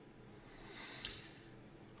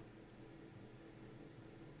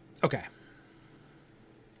 Okay.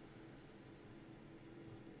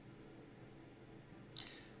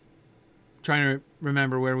 Trying to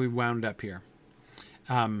remember where we wound up here.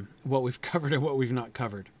 What we've covered and what we've not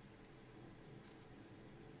covered.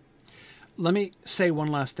 Let me say one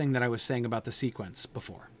last thing that I was saying about the sequence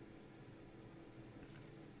before.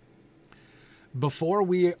 Before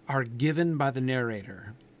we are given by the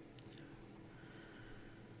narrator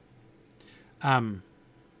let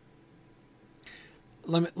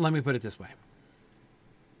me put it this way.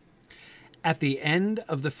 At the end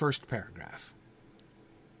of the first paragraph,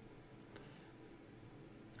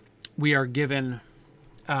 we are given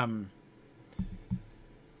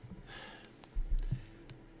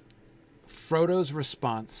Frodo's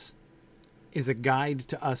response is a guide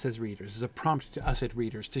to us as readers, is a prompt to us as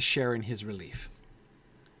readers to share in his relief.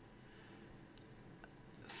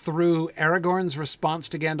 Through Aragorn's response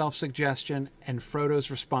to Gandalf's suggestion and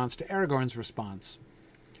Frodo's response to Aragorn's response,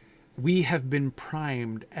 we have been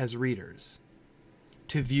primed as readers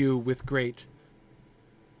to view with great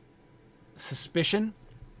suspicion,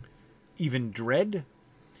 even dread,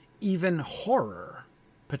 even horror,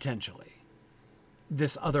 potentially,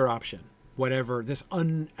 this other option, whatever, this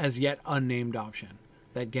as yet unnamed option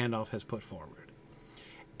that Gandalf has put forward.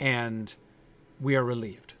 And we are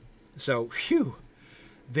relieved. So, phew,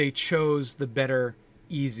 they chose the better,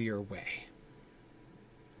 easier way,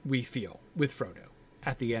 we feel, with Frodo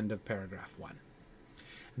at the end of paragraph 1.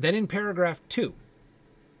 Then in paragraph 2,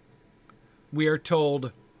 we are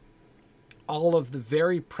told all of the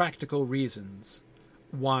very practical reasons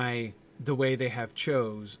why the way they have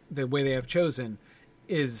chosen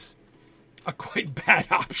is a quite bad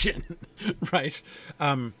option, right?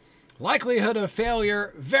 Likelihood of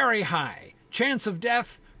failure, very high. Chance of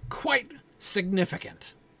death, quite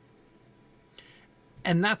significant.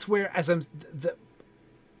 And that's where, as I'm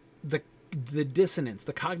the dissonance,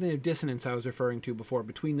 the cognitive dissonance I was referring to before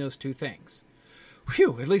between those two things.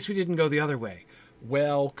 Whew, at least we didn't go the other way.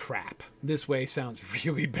 Well, crap. This way sounds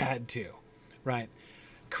really bad too, right?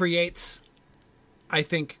 Creates, I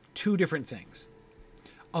think, two different things.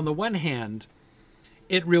 On the one hand,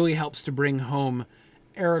 it really helps to bring home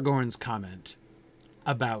Aragorn's comment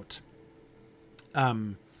about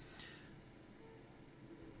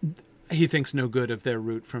he thinks no good of their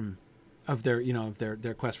route of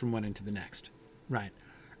their quest from one end to the next, right?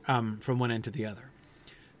 From one end to the other.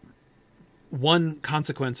 One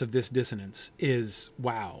consequence of this dissonance is,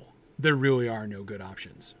 wow, there really are no good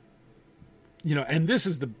options. And this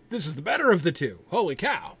is the better of the two. Holy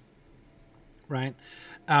cow. Right?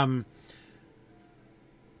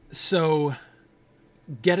 So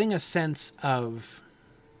getting a sense of,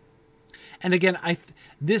 and again,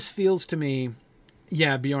 this feels to me,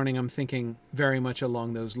 yeah, Bjorning, I'm thinking very much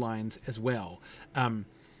along those lines as well.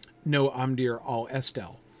 No Amdir all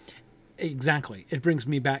Estel. Exactly. It brings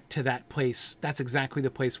me back to that place. That's exactly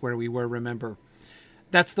the place where we were, remember.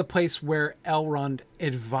 That's the place where Elrond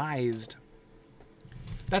advised.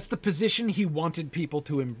 That's the position he wanted people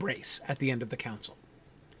to embrace at the end of the council.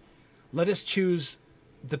 Let us choose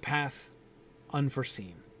the path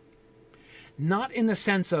unforeseen. Not in the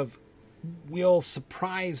sense of we'll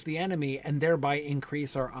surprise the enemy and thereby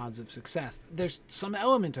increase our odds of success. There's some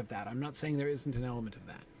element of that. I'm not saying there isn't an element of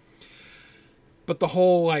that. But the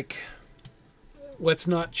whole, let's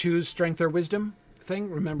not choose strength or wisdom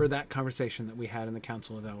thing. Remember that conversation that we had in the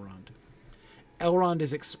Council of Elrond. Elrond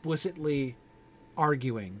is explicitly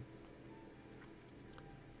arguing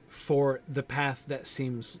for the path that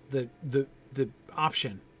seems, the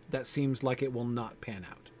option that seems like it will not pan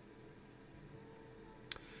out.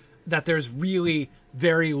 That there's really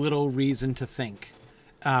very little reason to think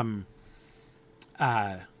it's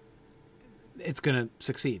going to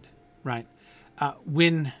succeed, right?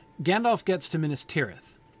 When Gandalf gets to Minas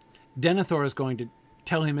Tirith, Denethor is going to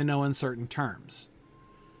tell him in no uncertain terms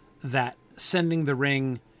that sending the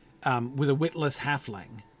ring with a witless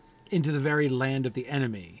halfling into the very land of the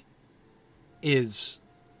enemy is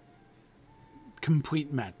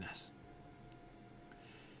complete madness.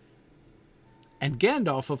 And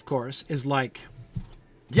Gandalf, of course, is like,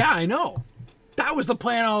 yeah, I know. That was the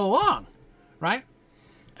plan all along, right?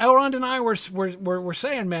 Elrond and I were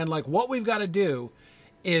saying, man, like, what we've got to do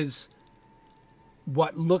is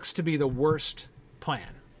what looks to be the worst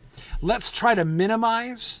plan. Let's try to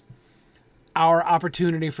minimize our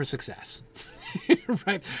opportunity for success.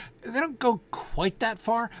 Right? They don't go quite that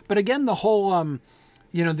far, but again, the whole,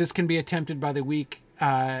 this can be attempted by the weak,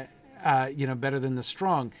 better than the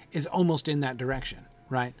strong is almost in that direction,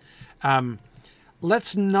 right?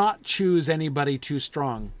 Let's not choose anybody too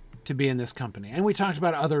strong to be in this company. And we talked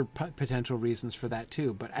about other potential reasons for that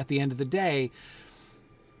too. But at the end of the day,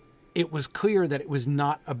 it was clear that it was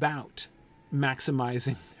not about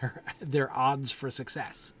maximizing their odds for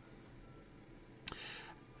success.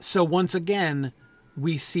 So once again,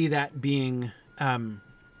 we see that being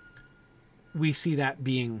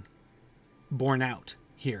borne out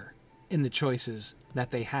here in the choices that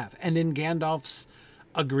they have, and in Gandalf's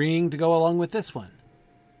agreeing to go along with this one.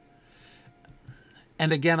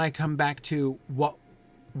 And again, I come back to what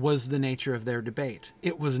was the nature of their debate.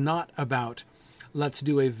 It was not about, let's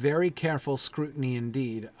do a very careful scrutiny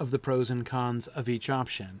indeed of the pros and cons of each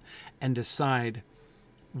option and decide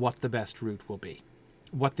what the best route will be.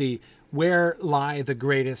 Where lie the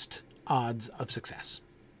greatest odds of success.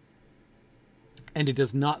 And it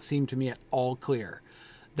does not seem to me at all clear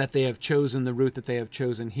that they have chosen the route that they have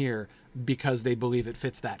chosen here because they believe it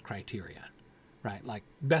fits that criteria, right? Like,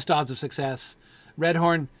 best odds of success,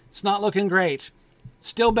 Redhorn, it's not looking great.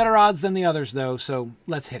 Still better odds than the others though, so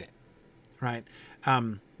let's hit it, right?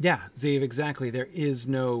 Yeah, Zeev, exactly. There is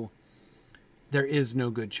no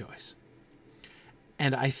good choice.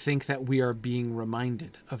 And I think that we are being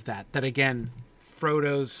reminded of that. That again,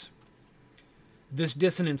 Frodo's, this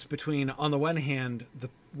dissonance between, on the one hand, the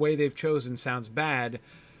way they've chosen sounds bad,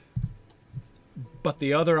 but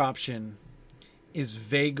the other option is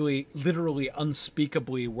vaguely, literally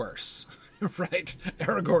unspeakably worse, right?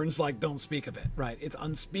 Aragorn's like, don't speak of it, right? It's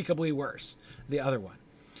unspeakably worse, the other one.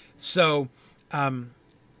 So, but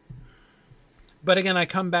again, I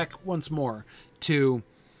come back once more to,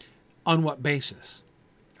 on what basis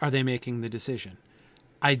are they making the decision?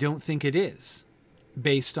 I don't think it is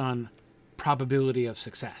based on probability of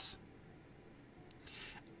success.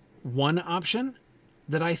 One option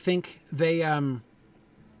that I think they, one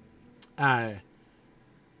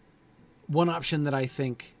option that I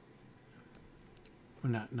think,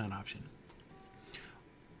 not option.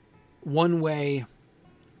 One way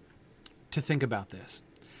to think about this,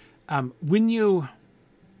 when you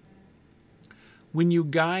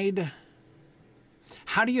guide,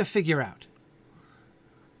 how do you figure out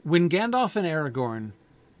when Gandalf and Aragorn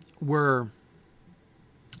were,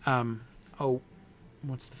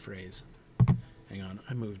 what's the phrase? Hang on,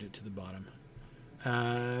 I moved it to the bottom.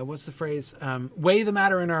 What's the phrase? Weigh the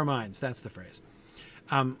matter in our minds. That's the phrase.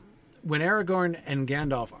 When Aragorn and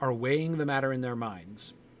Gandalf are weighing the matter in their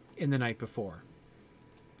minds in the night before,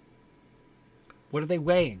 what are they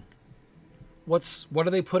weighing? What are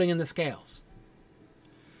they putting in the scales?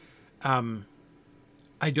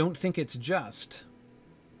 I don't think it's just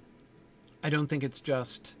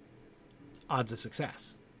odds of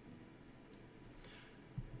success.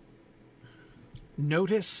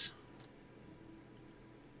 Notice,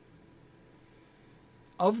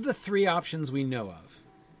 of the three options we know of,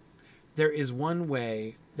 there is one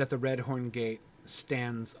way that the Redhorn Gate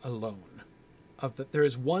stands alone. There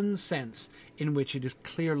is one sense in which it is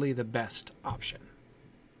clearly the best option.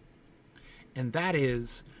 And that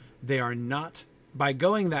is, they are not, by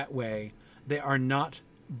going that way, they are not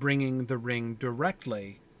bringing the ring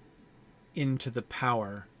directly into the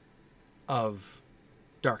power of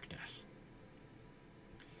darkness.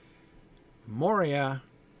 Moria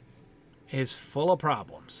is full of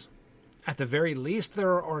problems. At the very least,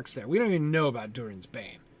 there are orcs there. We don't even know about Durin's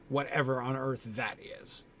Bane, whatever on earth that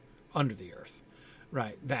is, under the earth,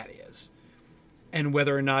 right? That is. And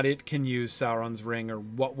whether or not it can use Sauron's ring, or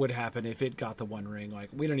what would happen if it got the One Ring, like,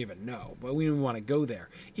 we don't even know. But we don't even want to go there.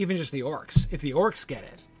 Even just the orcs. If the orcs get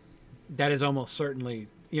it, that is almost certainly,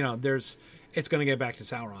 it's going to get back to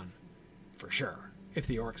Sauron, for sure, if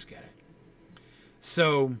the orcs get it.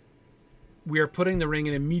 So we are putting the ring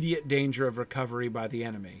in immediate danger of recovery by the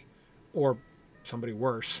enemy, or somebody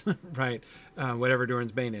worse, right? Whatever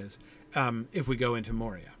Durin's Bane is, if we go into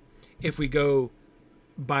Moria. If we go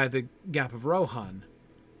by the Gap of Rohan,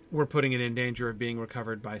 we're putting it in danger of being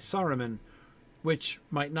recovered by Saruman, which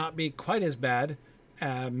might not be quite as bad,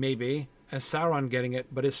 maybe, as Sauron getting it,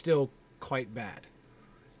 but is still quite bad.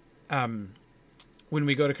 When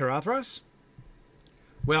we go to Caradhras,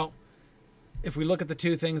 well, if we look at the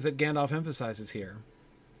two things that Gandalf emphasizes here,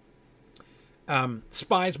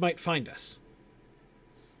 spies might find us.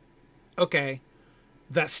 Okay,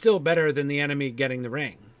 that's still better than the enemy getting the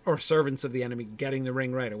ring, or servants of the enemy getting the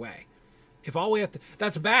ring right away. If all we have to,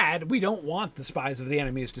 that's bad. We don't want the spies of the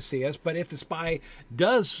enemies to see us, but if the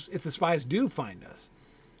spies do find us,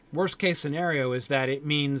 worst case scenario is that it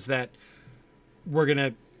means that we're going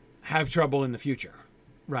to have trouble in the future,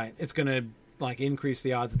 right? It's going to like increase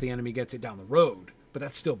the odds that the enemy gets it down the road, but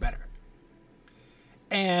that's still better.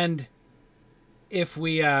 And if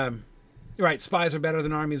we, right, spies are better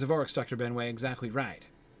than armies of orcs, Dr. Benway, exactly right.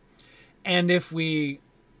 And if we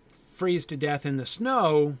freeze to death in the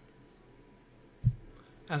snow,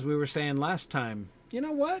 as we were saying last time, you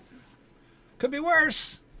know what? Could be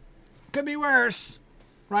worse. Could be worse.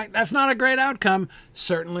 Right? That's not a great outcome.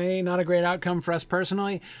 Certainly not a great outcome for us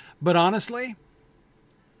personally. But honestly,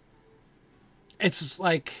 it's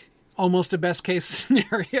like almost a best case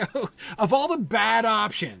scenario. Of all the bad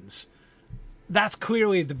options, that's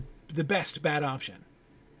clearly the best bad option.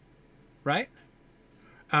 Right?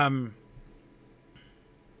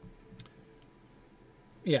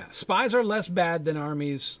 Yeah, spies are less bad than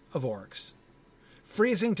armies of orcs.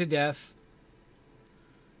 Freezing to death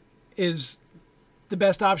is the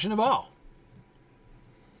best option of all.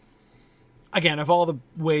 Again, of all the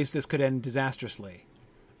ways this could end disastrously,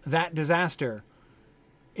 that disaster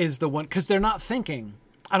is the one, because they're not thinking,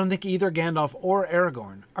 I don't think either Gandalf or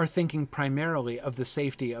Aragorn are thinking primarily of the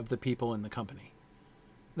safety of the people in the company.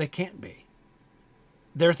 They can't be.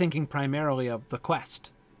 They're thinking primarily of the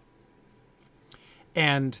quest.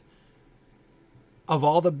 And of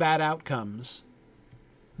all the bad outcomes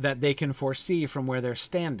that they can foresee from where they're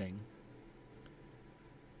standing,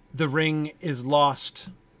 the ring is lost,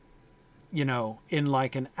 you know, in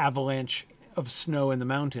like an avalanche of snow in the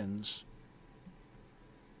mountains.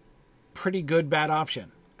 Pretty good bad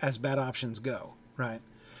option, as bad options go, right?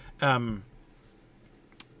 You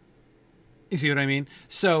see what I mean?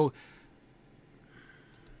 So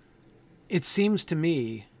it seems to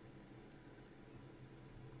me,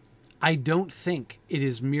 I don't think it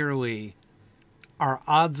is merely our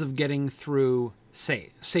odds of getting through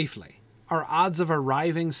safely. Our odds of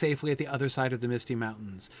arriving safely at the other side of the Misty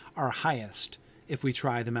Mountains are highest if we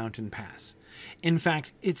try the mountain pass. In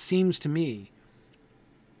fact, it seems to me,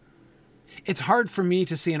 it's hard for me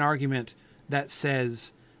to see an argument that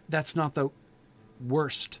says that's not the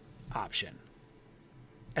worst option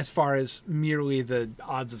as far as merely the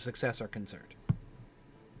odds of success are concerned.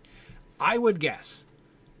 I would guess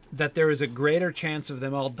that there is a greater chance of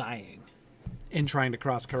them all dying in trying to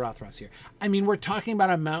cross Caradhras here. I mean, we're talking about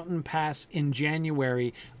a mountain pass in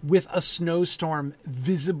January with a snowstorm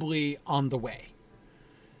visibly on the way.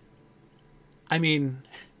 I mean,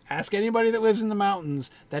 ask anybody that lives in the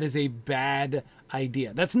mountains, that is a bad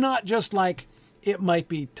idea. That's not just like, it might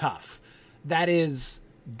be tough. That is,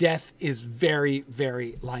 death is very,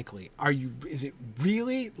 very likely. Is it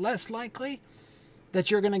really less likely that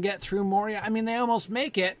you're going to get through Moria? I mean, they almost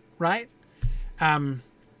make it, right?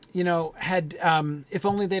 You know, if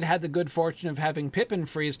only they'd had the good fortune of having Pippin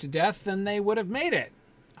freeze to death, then they would have made it.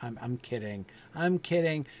 I'm kidding.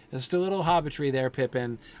 Just a little hobbitry there,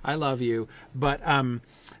 Pippin. I love you. But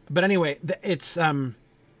anyway, it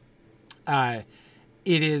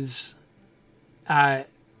is,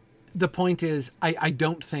 the point is, I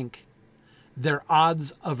don't think their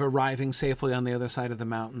odds of arriving safely on the other side of the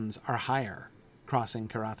mountains are higher crossing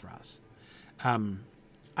Caradhras.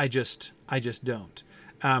 I just don't.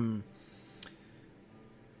 And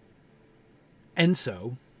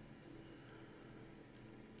so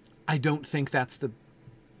I don't think that's the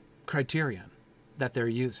criterion that they're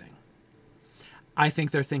using. I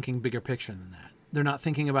think they're thinking bigger picture than that. They're not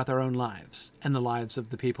thinking about their own lives and the lives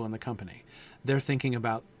of the people in the company. They're thinking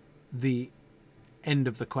about the end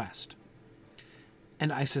of the quest.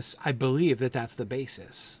 And I believe that that's the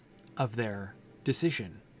basis of their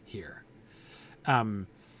decision here. And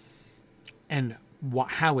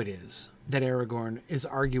how it is that Aragorn is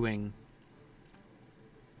arguing.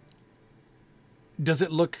 Does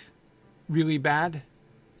it look really bad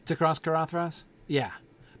to cross Caradhras? Yeah.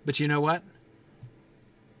 But you know what?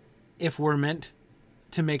 If we're meant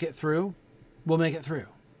to make it through, we'll make it through.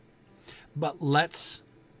 But let's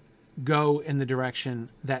go in the direction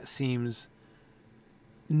that seems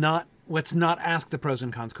not... Let's not ask the pros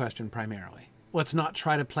and cons question primarily. Let's not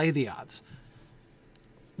try to play the odds.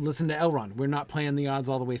 Listen to Elrond. We're not playing the odds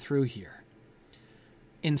all the way through here.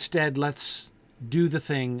 Instead, let's do the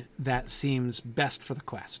thing that seems best for the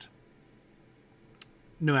quest.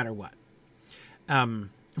 No matter what.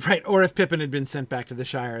 Right, or if Pippin had been sent back to the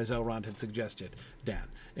Shire as Elrond had suggested. Dan,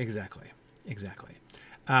 exactly. Exactly.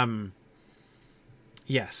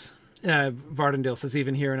 Yes. Vardendale says,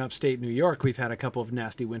 even here in upstate New York, we've had a couple of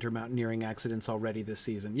nasty winter mountaineering accidents already this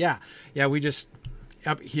season. Yeah. We just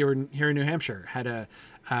up here in New Hampshire had a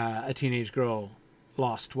teenage girl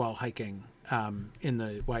lost while hiking in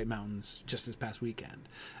the White Mountains just this past weekend.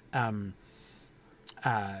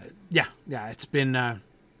 It's been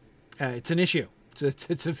it's an issue.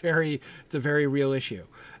 It's a very real issue.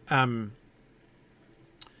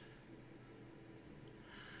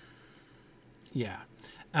 Yeah.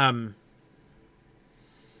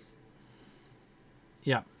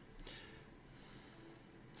 Yeah.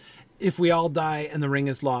 If we all die and the ring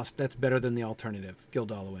is lost, that's better than the alternative,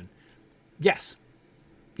 Gildalwyn. Yes.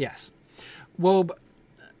 Wob,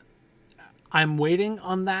 I'm waiting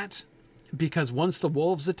on that because once the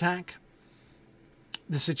wolves attack,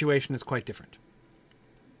 the situation is quite different.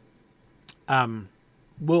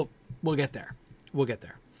 We'll get there.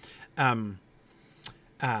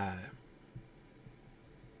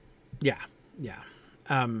 Yeah.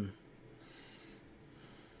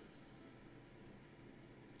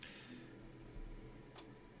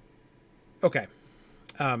 Okay.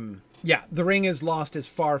 The ring is lost is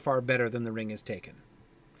far, far better than the ring is taken.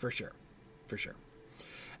 For sure.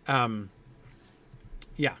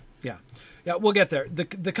 Yeah, we'll get there.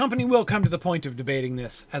 The company will come to the point of debating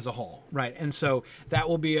this as a whole, right? And so that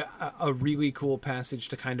will be a really cool passage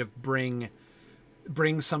to kind of bring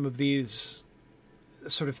some of these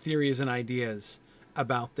sort of theories and ideas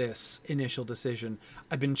about this initial decision.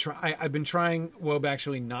 I've been trying, Wob,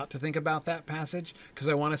 actually not to think about that passage because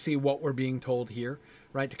I want to see what we're being told here,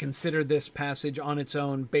 right? To consider this passage on its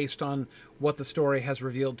own based on what the story has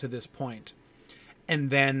revealed to this point. And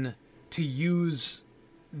then to use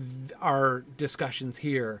our discussions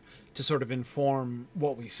here to sort of inform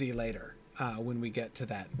what we see later when we get to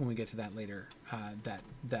that later that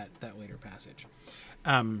later passage.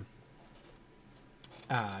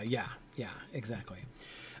 Yeah, exactly.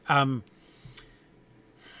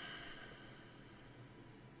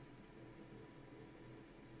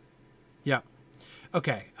 Yeah.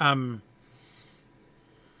 Okay.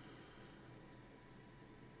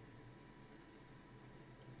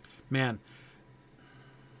 Man,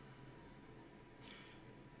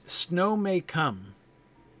 snow may come.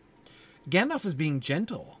 Gandalf is being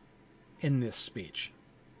gentle in this speech.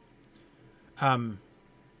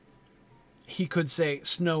 He could say,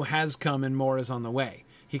 snow has come and more is on the way.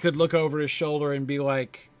 He could look over his shoulder and be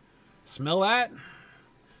like, smell that?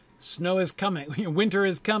 Snow is coming. Winter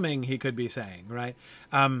is coming, he could be saying, right?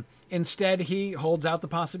 Instead, he holds out the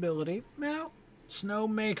possibility, well, snow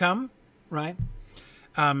may come, right?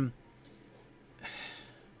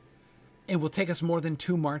 It will take us more than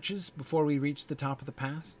 2 marches before we reach the top of the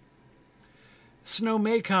pass. Snow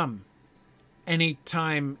may come any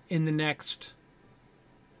time in the next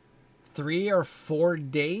 3 or 4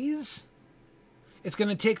 days. It's going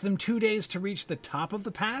to take them 2 days to reach the top of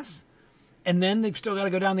the pass, and then they've still got to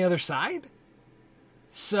go down the other side.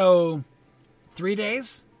 So 3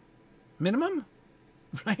 days minimum,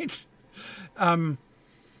 right?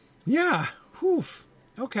 Yeah. Oof.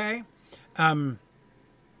 Okay.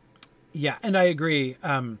 Yeah, and I agree.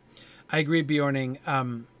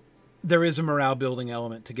 Bjorning. There is a morale building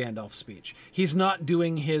element to Gandalf's speech. He's not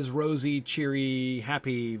doing his rosy, cheery,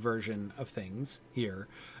 happy version of things here.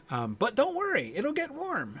 But don't worry, it'll get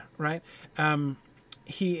warm, right?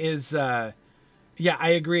 He is, I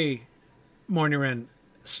agree, Morniren.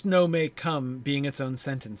 Snow may come being its own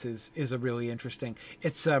sentence is a really interesting.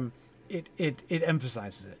 It's it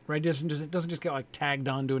emphasizes it, right? It doesn't just get like tagged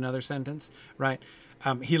on to another sentence, right?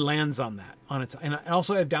 He lands on that on its, and I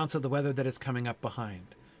also have doubts of the weather that is coming up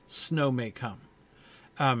behind. Snow may come.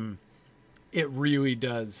 It really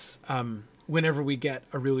does. Whenever we get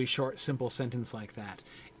a really short, simple sentence like that,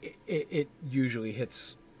 it usually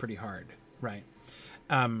hits pretty hard, right?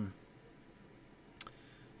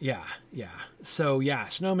 Yeah. So yeah,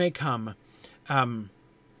 snow may come.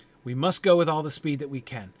 We must go with all the speed that we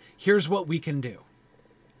can. Here's what we can do.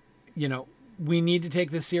 We need to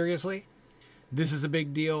take this seriously. This is a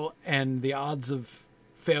big deal, and the odds of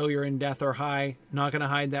failure and death are high. Not going to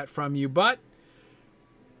hide that from you, but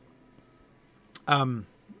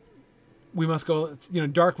we must go.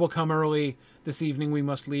 Dark will come early this evening. We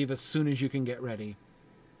must leave as soon as you can get ready.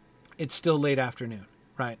 It's still late afternoon,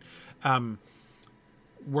 right?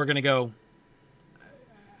 We're going to go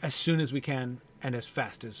as soon as we can and as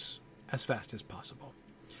fast as possible.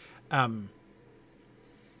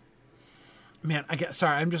 Man,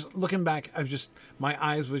 sorry, I'm just looking back. My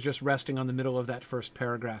eyes was just resting on the middle of that first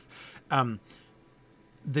paragraph.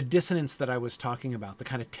 The dissonance that I was talking about, the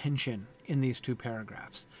kind of tension in these two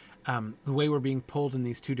paragraphs. the way we're being pulled in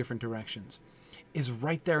these two different directions, is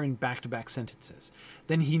right there in back-to-back sentences.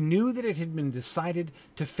 Then he knew that it had been decided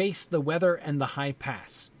to face the weather and the high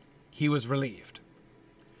pass. He was relieved.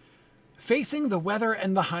 Facing the weather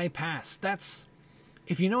and the high pass. That's,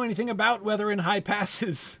 if you know anything about weather and high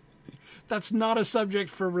passes, that's not a subject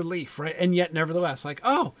for relief, right? And yet, nevertheless, like,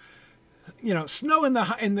 oh, you know, snow in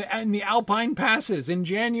the Alpine passes in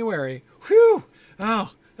January. Whew!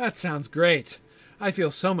 Oh, that sounds great. I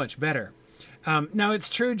feel so much better. Now, it's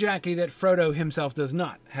true, Jackie, that Frodo himself does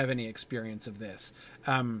not have any experience of this.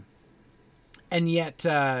 And yet,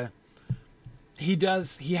 he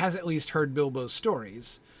has at least heard Bilbo's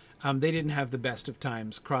stories. They didn't have the best of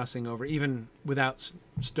times crossing over, even without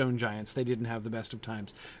stone giants, they didn't have the best of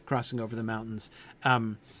times crossing over the mountains.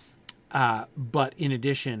 But in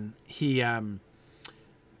addition,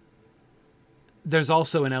 there's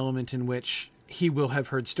also an element in which he will have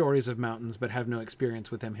heard stories of mountains but have no experience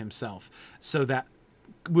with them himself. So that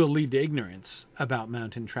will lead to ignorance about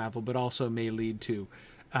mountain travel, but also may lead to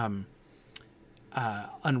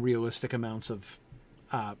unrealistic amounts of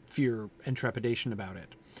fear and trepidation about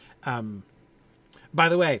it. By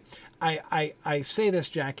the way, I say this,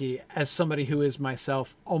 Jackie, as somebody who is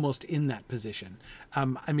myself almost in that position.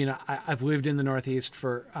 I mean, I've lived in the Northeast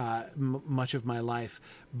for much of my life,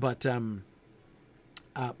 but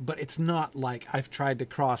it's not like I've tried to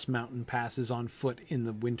cross mountain passes on foot in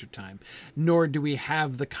the wintertime, nor do we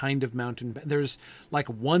have the kind of mountain. There's like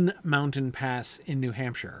one mountain pass in New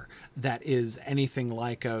Hampshire that is anything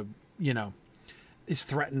like is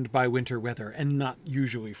threatened by winter weather, and not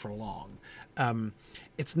usually for long.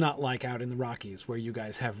 It's not like out in the Rockies where you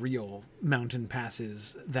guys have real mountain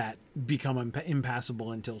passes that become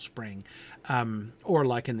impassable until spring, or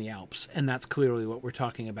like in the Alps. And that's clearly what we're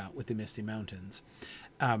talking about with the Misty Mountains.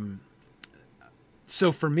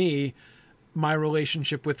 So for me, my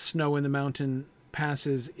relationship with snow in the mountain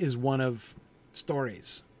passes is one of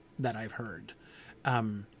stories that I've heard.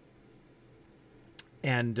 And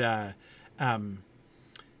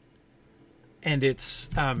it's,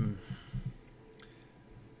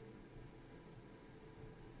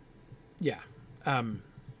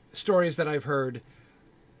 stories that I've heard,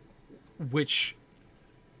 which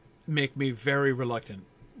make me very reluctant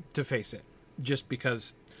to face it, just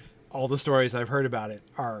because all the stories I've heard about it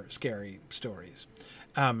are scary stories.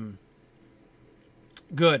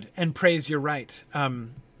 Good. And praise, you're right. The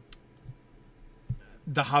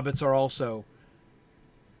hobbits are also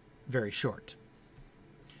very short,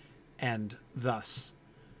 and thus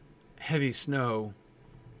heavy snow,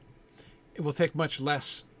 it will take much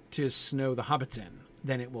less to snow the hobbits in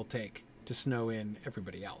than it will take to snow in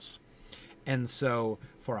everybody else. And so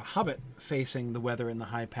for a hobbit facing the weather in the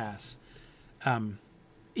high pass,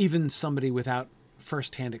 even somebody without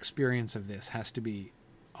firsthand experience of this has to be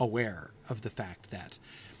aware of the fact that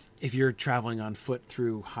if you're traveling on foot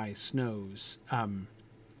through high snows,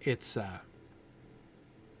 it's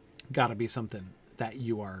got to be something that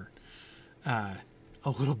you are a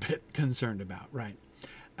little bit concerned about, right?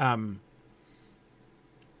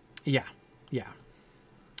 Yeah. Yeah.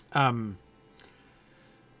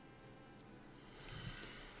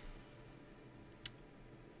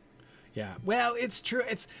 Well, it's true.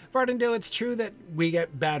 It's Vardendale. It's true that we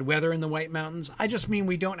get bad weather in the White Mountains. I just mean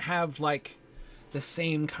we don't have like the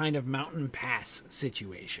same kind of mountain pass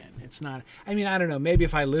situation. It's not. I mean, I don't know. Maybe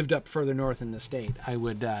if I lived up further north in the state, I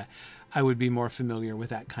would be more familiar with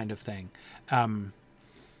that kind of thing.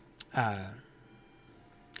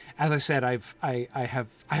 As I said, I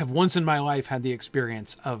have once in my life had the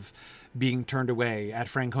experience of being turned away at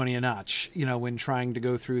Franconia Notch, when trying to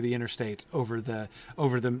go through the interstate over the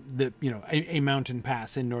a mountain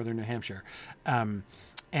pass in northern New Hampshire,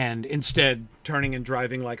 and instead turning and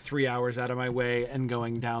driving like 3 hours out of my way and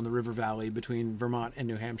going down the river valley between Vermont and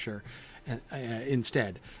New Hampshire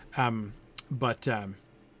instead. But yeah.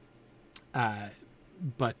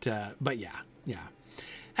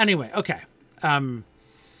 Anyway, okay.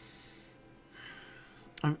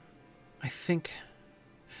 I think.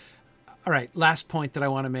 All right, last point that I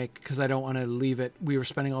want to make, because I don't want to leave it. We were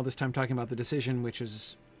spending all this time talking about the decision, which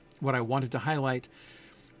is what I wanted to highlight.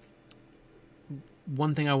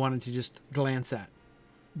 One thing I wanted to just glance at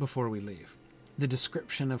before we leave. The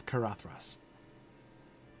description of Caradhras.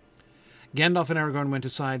 Gandalf and Aragorn went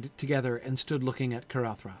aside together and stood looking at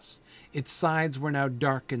Caradhras. Its sides were now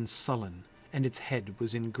dark and sullen, and its head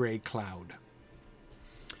was in grey cloud.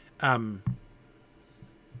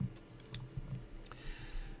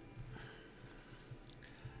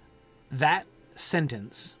 That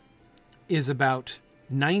sentence is about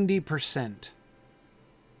 90%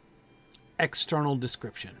 external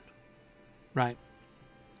description, right?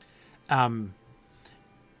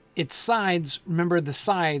 Its sides, remember the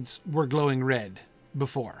sides were glowing red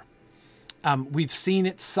before. We've seen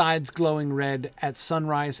its sides glowing red at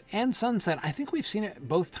sunrise and sunset. I think we've seen it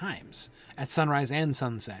both times, at sunrise and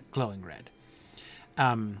sunset, glowing red.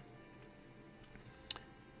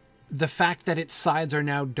 The fact that its sides are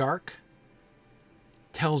now dark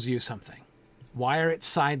tells you something. Why are its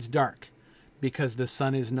sides dark? Because the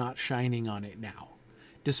sun is not shining on it now,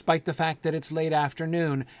 despite the fact that it's late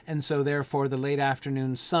afternoon, and so therefore the late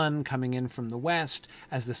afternoon sun coming in from the west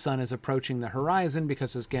as the sun is approaching the horizon,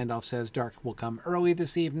 because as Gandalf says, dark will come early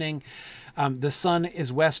this evening. The sun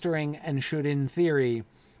is westering and should, in theory,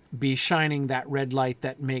 be shining that red light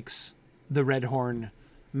that makes the Redhorn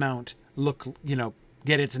Mount look,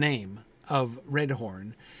 get its name of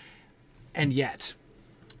Redhorn. And yet,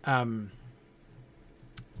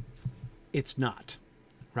 it's not,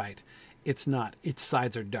 right? It's not. Its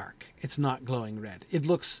sides are dark. It's not glowing red. It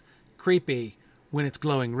looks creepy when it's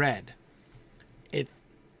glowing red. It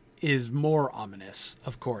is more ominous,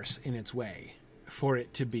 of course, in its way, for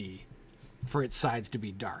its sides to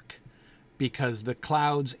be dark, because the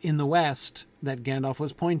clouds in the west that Gandalf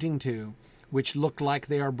was pointing to, which look like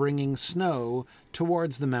they are bringing snow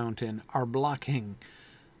towards the mountain, are blocking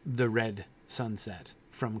the red sunset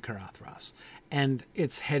from Caradhras. And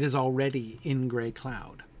its head is already in gray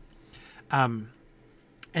cloud. And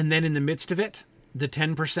then in the midst of it, the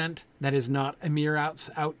 10% that is not a mere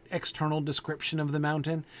external description of the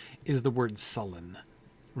mountain is the word sullen,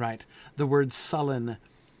 right? The word sullen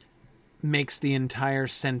makes the entire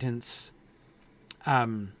sentence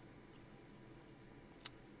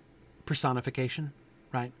personification,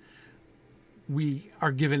 right? We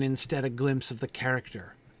are given instead a glimpse of the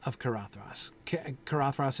character of Caradhras.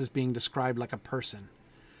 Caradhras is being described like a person.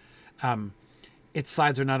 Its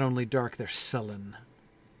sides are not only dark, they're sullen.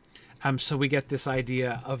 So we get this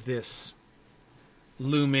idea of this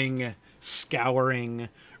looming, scouring,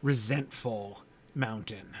 resentful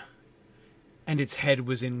mountain. And its head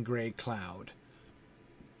was in gray cloud.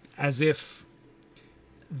 As if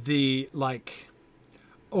the,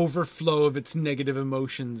 overflow of its negative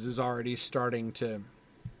emotions is already starting to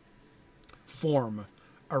form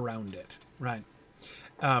around it, right?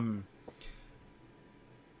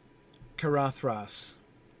 Caradhras.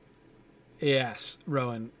 Yes,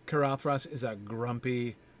 Rowan. Caradhras is a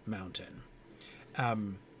grumpy mountain.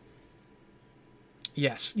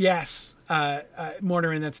 Yes.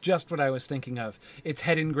 Mortarin, that's just what I was thinking of. Its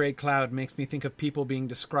head in gray cloud makes me think of people being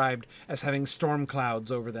described as having storm clouds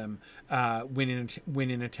over them when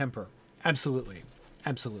in a temper. Absolutely.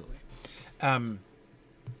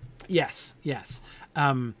 Yes.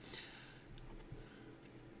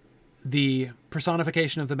 The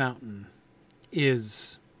personification of the mountain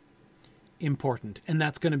is important, and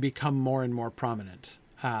that's going to become more and more prominent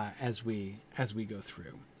as we go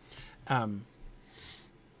through.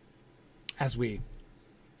 As we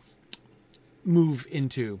move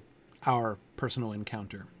into our personal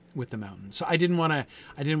encounter with the mountain. So I didn't want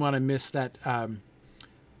to miss that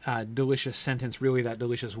delicious sentence, really that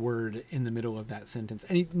delicious word in the middle of that sentence.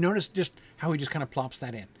 And you notice just how he just kind of plops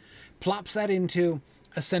that into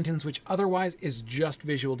a sentence which otherwise is just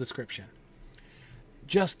visual description,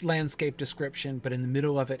 just landscape description, but in the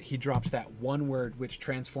middle of it he drops that one word which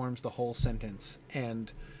transforms the whole sentence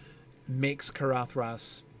and makes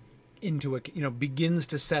Caradhras into begins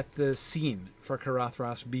to set the scene for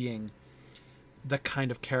Caradhras being the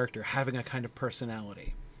kind of character, having a kind of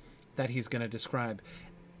personality that he's going to describe.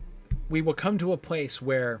 We will come to a place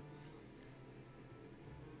where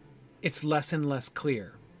it's less and less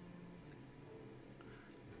clear.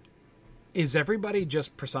 Is everybody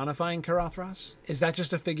just personifying Caradhras? Is that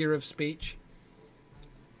just a figure of speech?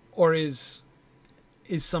 Or is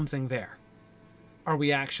something there? Are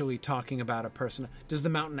we actually talking about a person? Does the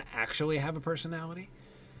mountain actually have a personality?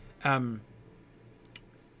 And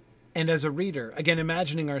as a reader, again,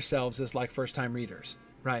 imagining ourselves as first-time readers,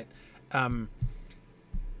 right?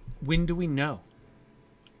 When do we know?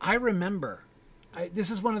 I remember, this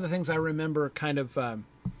is one of the things I remember kind of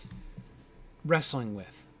wrestling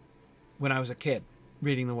with when I was a kid,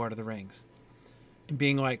 reading The Lord of the Rings, and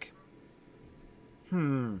being like,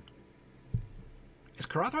 is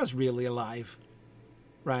Caradhras really alive?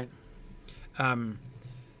 Right?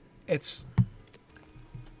 It's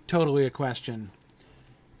totally a question.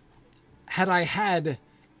 Had I had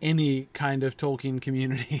any kind of Tolkien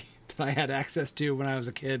community that I had access to when I was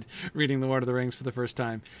a kid reading The Lord of the Rings for the first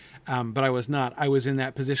time, but I was not. I was in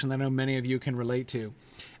that position that I know many of you can relate to.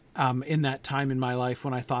 In that time in my life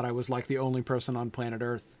when I thought I was the only person on planet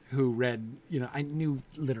Earth who read, I knew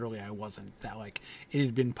literally I wasn't that, like, it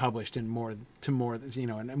had been published and more,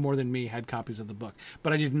 and more than me had copies of the book,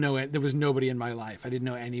 but I didn't know it. There was nobody in my life. I didn't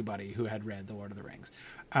know anybody who had read The Lord of the Rings.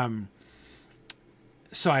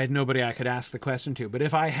 So I had nobody I could ask the question to, but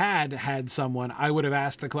if I had someone, I would have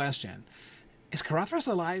asked the question, is Carothras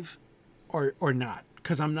alive or not?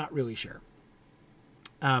 'Cause I'm not really sure.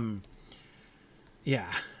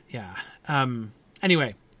 Yeah.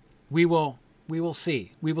 Anyway, we will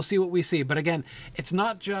see. We will see what we see. But again, it's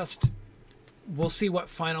not just we'll see what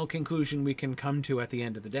final conclusion we can come to at the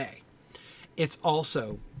end of the day. It's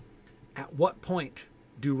also at what point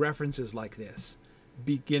do references like this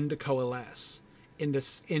begin to coalesce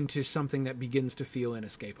into something that begins to feel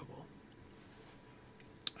inescapable.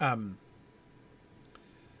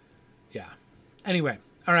 Yeah. Anyway,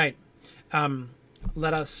 all right.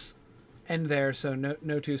 Let us end there. So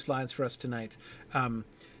no two slides for us tonight.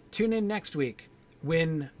 Tune in next week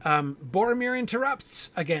when Boromir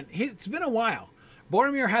interrupts again. It's been a while.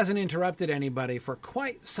 Boromir hasn't interrupted anybody for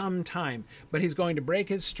quite some time, but he's going to break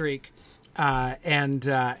his streak and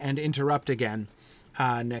interrupt again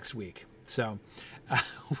next week. So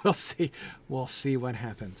we'll see. We'll see what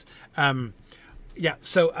happens. Same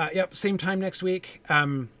time next week.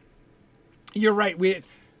 You're right. We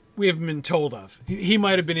have been told of. He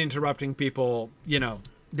might have been interrupting people,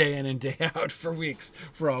 day in and day out for weeks,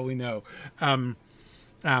 for all we know.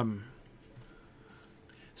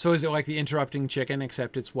 So is it like the interrupting chicken,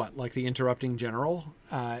 except it's what, like the interrupting general?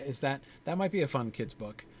 Is that might be a fun kid's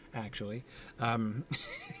book, actually.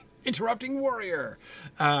 Interrupting warrior.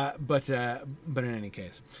 But in any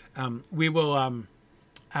case, we will.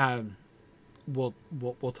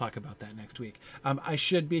 We'll talk about that next week. I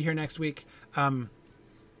should be here next week.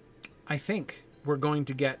 I think we're going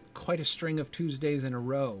to get quite a string of Tuesdays in a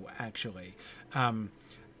row, actually.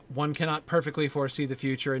 One cannot perfectly foresee the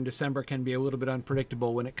future, and December can be a little bit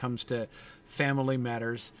unpredictable when it comes to family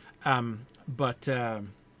matters. But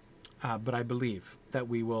I believe that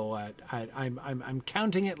we will. I'm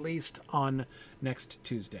counting at least on next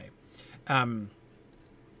Tuesday. All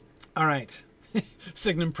right.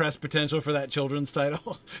 Signum Press potential for that children's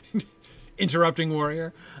title. Interrupting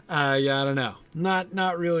warrior. I don't know.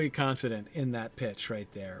 Not really confident in that pitch right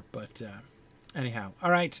there. But anyhow, all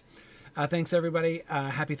right. Thanks everybody.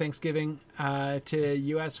 Happy Thanksgiving to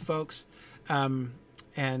U.S. folks. And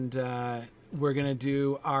we're gonna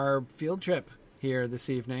do our field trip here this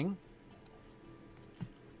evening.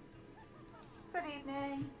 Good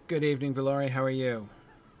evening. Good evening, Valori. How are you?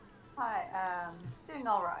 Hi. Doing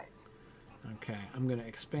all right. Okay, I'm going to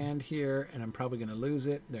expand here, and I'm probably going to lose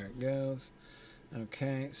it. There it goes.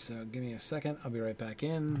 Okay, so give me a second. I'll be right back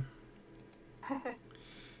in.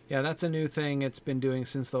 Yeah, that's a new thing it's been doing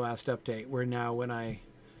since the last update, where now when I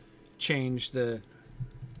change the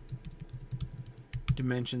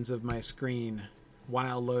dimensions of my screen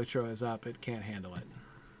while Lotro is up, it can't handle it.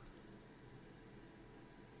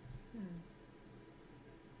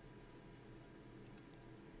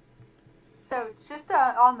 So just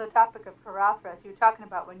on the topic of Carothras, you were talking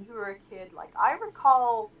about when you were a kid. Like, I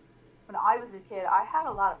recall when I was a kid, I had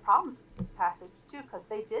a lot of problems with this passage too, because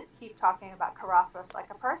they did keep talking about Carothras like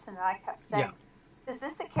a person, and I kept saying, is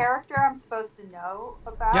this a character I'm supposed to know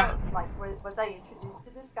about? Yeah. Like, was I introduced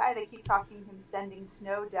to this guy? They keep talking him sending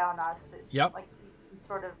snow down us. It's like he's some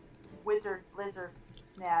sort of wizard, lizard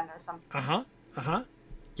man or something.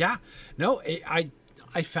 Yeah. No,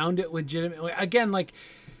 I found it legitimately. Again, like,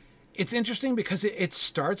 it's interesting because it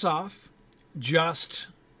starts off just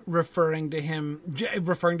referring to him,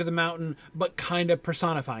 referring to the mountain, but kind of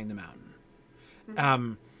personifying the mountain.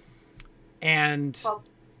 Mm-hmm.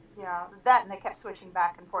 That, and they kept switching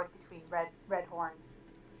back and forth between Redhorn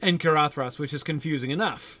and Carothras, which is confusing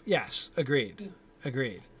enough. Yes, agreed.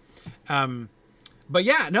 But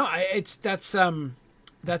yeah, no,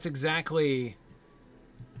 that's exactly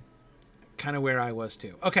kind of where I was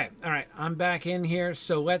too. Okay, all right, I'm back in here.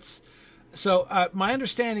 So my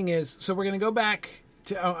understanding is, so we're going to go back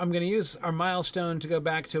to, I'm going to use our milestone to go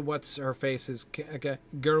back to what's her face's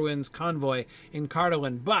Gerwin's convoy in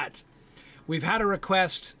Cardolan, but we've had a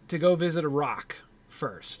request to go visit a rock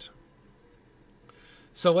first.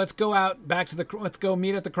 So let's go out back to let's go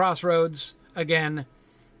meet at the crossroads again,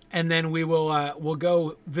 and then we'll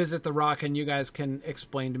go visit the rock, and you guys can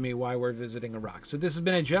explain to me why we're visiting a rock. So this has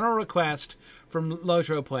been a general request from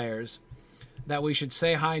Lotro players that we should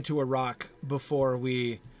say hi to a rock before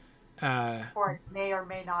we or it may or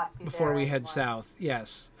may not be before there we head anymore. south.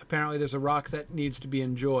 Yes, apparently there's a rock that needs to be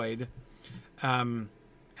enjoyed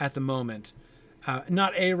at the moment.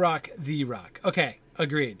 Not a rock, the rock. Okay,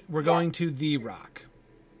 agreed. We're going to the rock.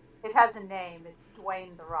 It has a name. It's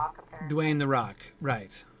Dwayne the Rock, apparently. Dwayne the Rock.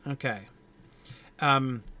 Right. Okay.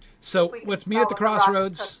 So We can let's meet at the spell The Rock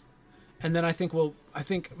crossroads, and then I think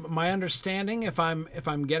my understanding, if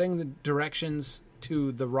I'm getting the directions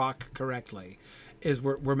to the rock correctly, is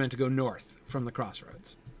we're meant to go north from the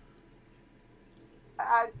crossroads.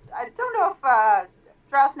 I don't know if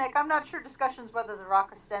Drowsnake. I'm not sure discussions whether the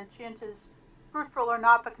rock is sentient is fruitful or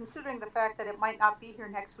not, but considering the fact that it might not be here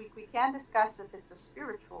next week, we can discuss if it's a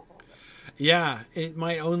spiritual boulder. Yeah, it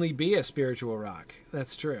might only be a spiritual rock.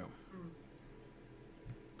 That's true.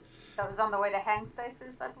 So it was on the way to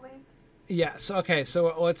Hangsticers, I believe. Yeah. So okay.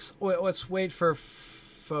 So let's wait for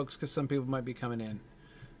folks, because some people might be coming in.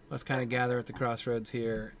 Let's kind of gather at the crossroads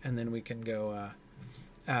here, and then we can go.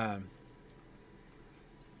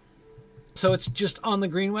 So it's just on the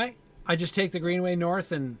Greenway. I just take the Greenway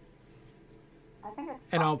north, and I think it's.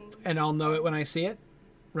 I'll know it when I see it,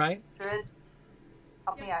 right? Druid,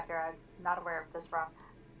 help me out here. I'm not aware of this rock.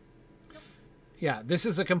 Yeah, this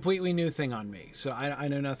is a completely new thing on me, so I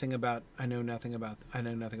know nothing about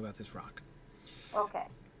this rock. Okay.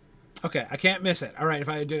 Okay, I can't miss it. All right, if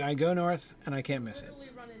I go north and I can't miss it. Literally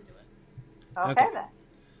run into it. Okay then.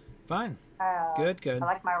 Fine. Good. I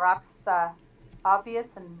like my rocks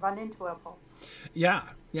obvious and run into a pole. Yeah.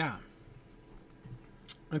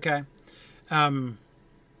 Okay. All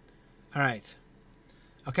right.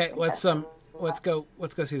 Okay, let's go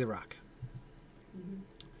see the rock.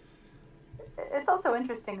 It's also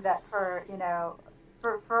interesting that for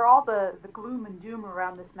all the gloom and doom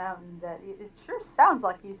around this mountain, that it sure sounds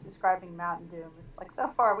like he's describing Mountain Doom. It's like, so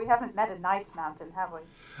far we haven't met a nice mountain, have we?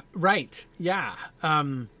 Right. Yeah.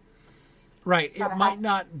 Right. It might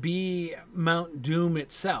not be Mount Doom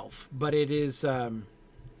itself, but it is. Doom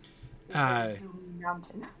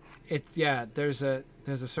mountain. It's there's a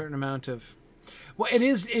certain amount of. Well, it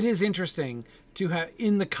is interesting to have,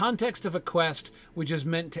 in the context of a quest which is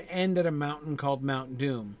meant to end at a mountain called Mount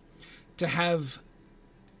Doom, to have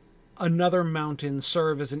another mountain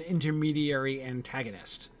serve as an intermediary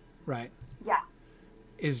antagonist, right? Yeah.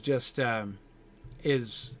 Is just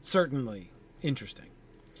is certainly interesting.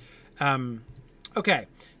 Okay,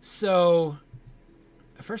 so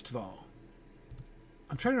first of all,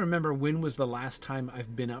 I'm trying to remember when was the last time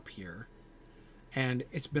I've been up here, and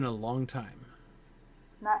it's been a long time.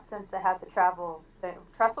 Not since they had the Trestle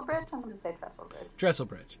Bridge? I'm going to say Trestle Bridge. Trestle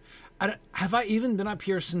Bridge. Have I even been up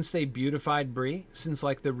here since they beautified Bree? Since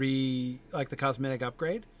the cosmetic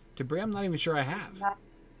upgrade to Bree? I'm not even sure I have. No.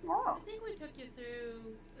 I think we took you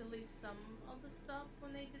through at least some of the stuff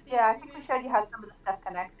when they did the Yeah, I think we showed you how some of the stuff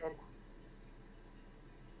connected.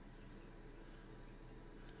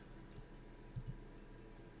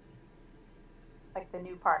 Like the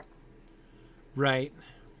new parts. Right.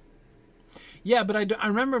 Yeah, but I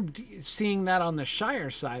remember seeing that on the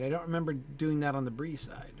Shire side. I don't remember doing that on the Bree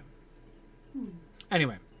side.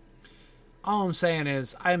 Anyway, all I'm saying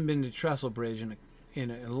is I haven't been to Trestle Bridge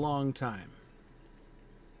in a long time.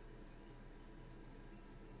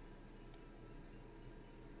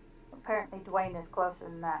 Apparently, Dwayne is closer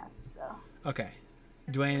than that. So. Okay,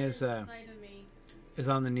 Dwayne is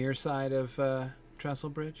on the near side of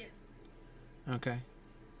Trestle Bridge. Yes. Okay.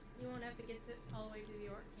 You won't have to get all the way to the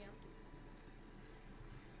York camp.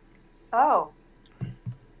 Oh.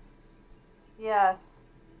 Yes.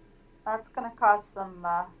 That's going to cause some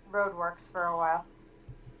roadworks for a while.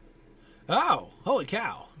 Oh, holy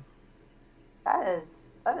cow. That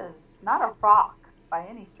is not a rock by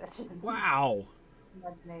any stretch of the Wow.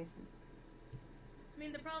 imagination. I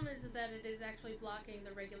mean, the problem is that it is actually blocking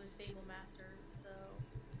the regular stable masters, so...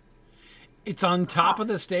 It's on top of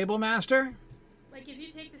the Stable Master? Like, if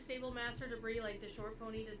you take the stable master to Bree, like the short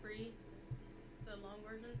pony to Bree, the long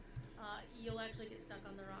version, you'll actually get stuck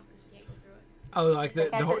on the rock because you can't go through it. Oh, like They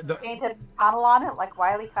can't just paint a tunnel on it like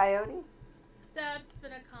Wile E. Coyote? That's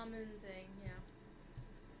been a common thing, yeah.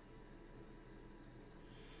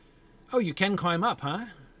 Oh, you can climb up, huh?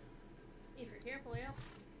 If you're careful, yeah.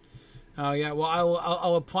 Oh, yeah. Well,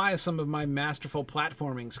 I'll apply some of my masterful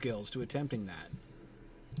platforming skills to attempting that.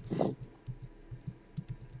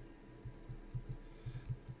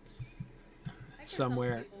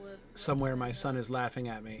 Somewhere my son is laughing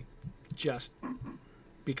at me just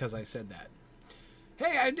because I said that.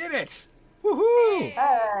 Hey, I did it! Woohoo!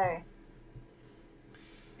 Hey!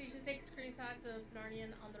 So you just take screenshots of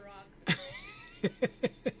Narnian on the rock.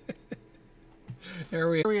 Here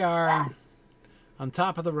we are on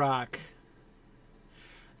top of the rock.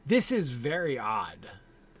 This is very odd.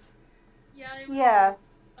 Yeah, it was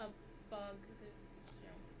Yes. a bug.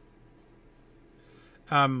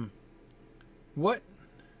 That, What?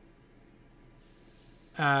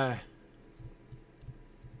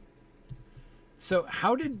 So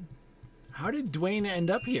how did Dwayne end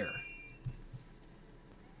up here?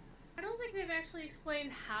 I don't think they've actually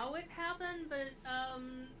explained how it happened, but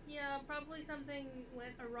yeah, probably something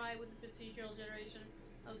went awry with the procedural generation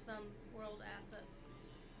of some world assets.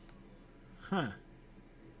 Huh.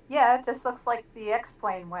 Yeah, it just looks like the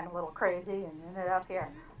X-plane went a little crazy and ended up here.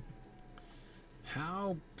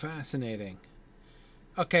 How fascinating.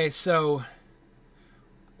 Okay, so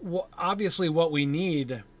obviously what we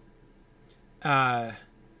need is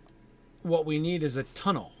a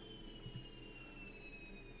tunnel.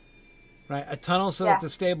 Right? A tunnel so that the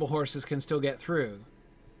stable horses can still get through.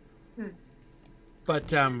 But I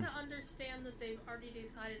tend to understand that they've already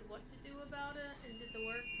decided what to do about it and did the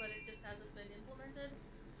work, but it just hasn't been implemented.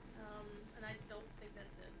 And I don't think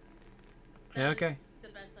that's it. That okay. is the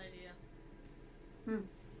best idea.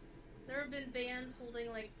 There have been bands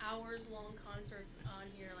holding like hours-long concerts on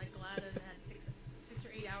here. Like Gladden had 6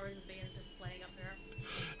 or 8 hours of bands just playing up there.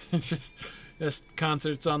 It's just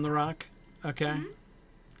concerts on the rock. Okay.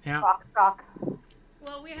 Yeah. Rock.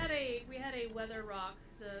 Well, we had a Weather Rock,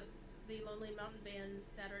 the Lonely Mountain Band's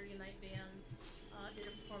Saturday night band did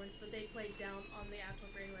a performance, but they played down on the actual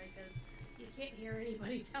greenway because you can't hear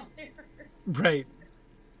anybody down there.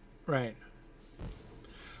 Right.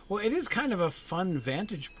 Well, it is kind of a fun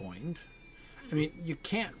vantage point. I mean, you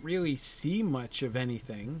can't really see much of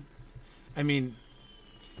anything. I mean,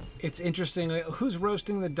 it's interesting. Who's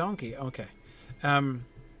roasting the donkey? Okay. What's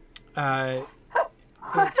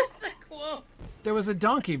the quote? There was a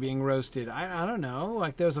donkey being roasted. I don't know.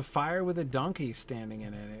 Like there was a fire with a donkey standing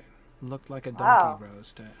in it. It looked like a donkey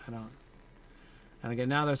roast. I don't. And again,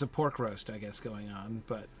 now there's a pork roast, I guess, going on.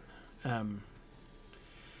 But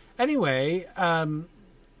anyway, I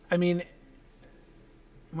mean,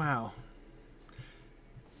 wow.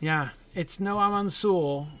 Yeah, it's no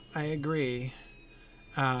Amansul. I agree.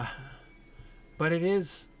 But it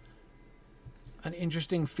is an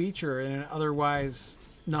interesting feature in an otherwise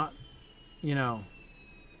not,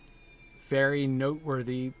 very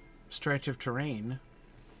noteworthy stretch of terrain.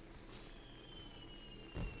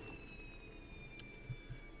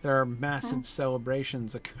 There are massive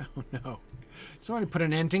celebrations. Oh no. Somebody put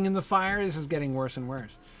an ending in the fire? This is getting worse and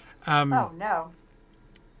worse. Oh no.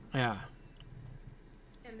 Yeah.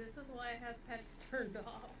 And this is why I have pets turned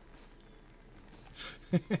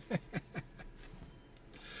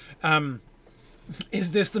off. Is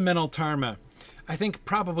this the Meneltarma? I think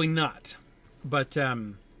probably not. But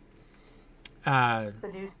the new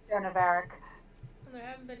Stone of Eric. There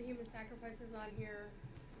haven't been human sacrifices on here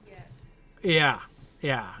yet. Yeah.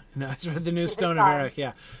 No, it's the new Stone of Eric,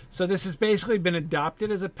 yeah. So this has basically been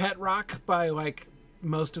adopted as a pet rock by like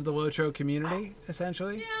most of the Lotro community,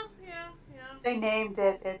 essentially. Yeah. They named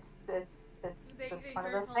it. It's just one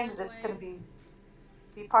of those things that's going to be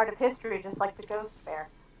part of history, just like the Ghost Bear.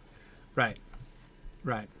 Right.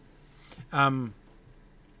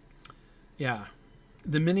 Yeah.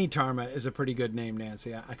 The Mini Tarma is a pretty good name,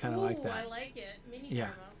 Nancy. I kind of like that. I like it. Mini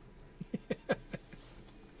Tarma.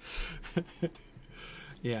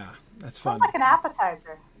 Yeah, that's fun. Sounds like an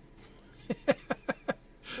appetizer.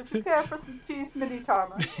 Would you care for some cheese Mini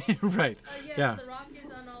Tarma? Right. Yes, yeah. The rock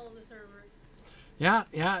is on all of the servers. Yeah,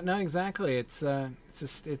 no, exactly. It's a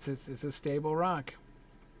stable rock.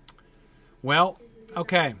 Well,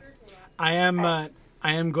 okay. I am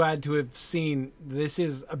glad to have seen this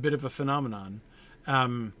is a bit of a phenomenon.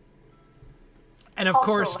 And of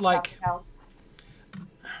course,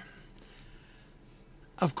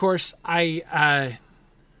 I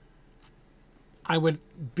would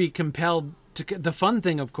be compelled to. The fun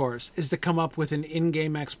thing, of course, is to come up with an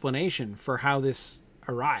in-game explanation for how this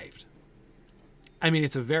arrived. I mean,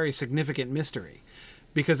 it's a very significant mystery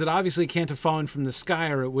because it obviously can't have fallen from the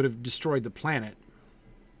sky or it would have destroyed the planet.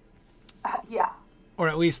 Yeah. Or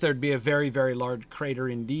at least there'd be a very, very large crater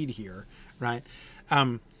indeed here, right?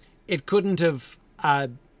 It couldn't have,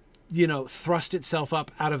 thrust itself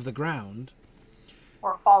up out of the ground.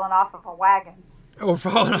 Or fallen off of a wagon. Or we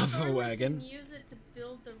can use it to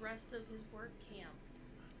build the rest of his work camp.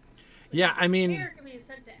 Yeah, I mean... Here can be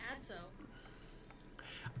sent to Adso.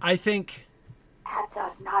 I think...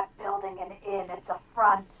 Adso's not building an inn, it's a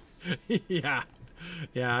front. Yeah,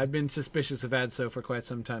 I've been suspicious of Adso for quite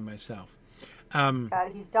some time myself.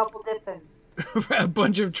 He's double dipping. A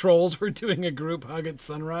bunch of trolls were doing a group hug at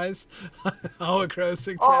sunrise. Holocrow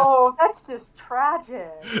suggests. Oh, that's just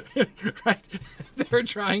tragic. Right, they're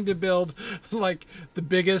trying to build like the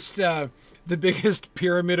biggest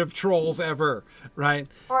pyramid of trolls ever, right?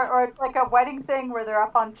 Or like a wedding thing where they're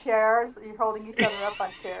up on chairs. You're holding each other up on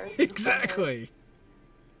chairs. Exactly.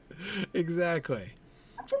 That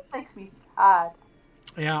just makes me sad.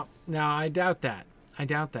 Yeah. No, I doubt that.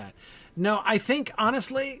 No, I think,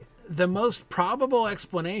 honestly, the most probable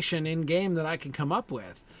explanation in game that I can come up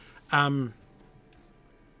with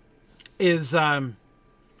is that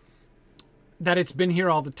it's been here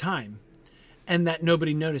all the time and that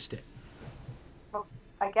nobody noticed it. Well,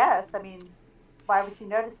 I guess. I mean, why would you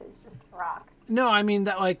notice it? It's just a rock. No, I mean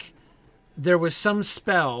that, like, there was some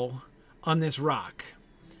spell on this rock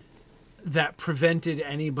that prevented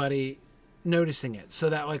anybody noticing it, so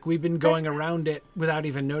that, like, we've been going around it without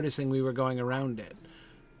even noticing we were going around it.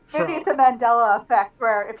 Maybe it's a Mandela effect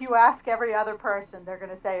where if you ask every other person, they're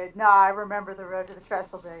going to say, no, I remember the road to the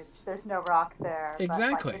Trestle Bridge. There's no rock there.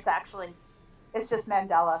 Exactly. But, like, it's just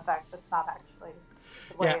Mandela effect. That's not actually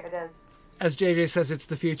the way it is. As JJ says, it's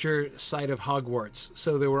the future site of Hogwarts.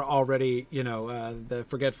 So there were already, the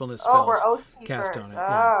forgetfulness spells we're oath cast keepers. on it.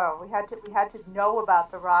 Oh, we had to know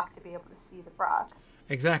about the rock to be able to see the rock.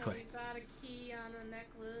 Exactly. We got a key on a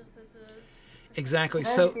necklace. Exactly. And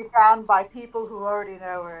So to be found by people who already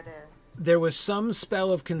know where it is. There was some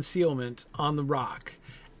spell of concealment on the rock,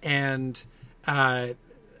 and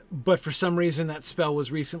but for some reason that spell was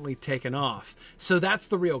recently taken off. So that's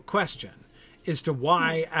the real question, as to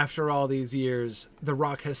why, after all these years, the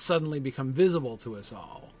rock has suddenly become visible to us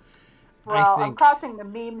all. Well, I'm crossing the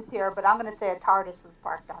memes here, but I'm going to say a TARDIS was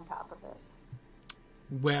parked on top of it.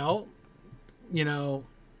 Well,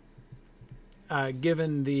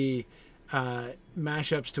 given the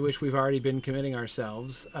mashups to which we've already been committing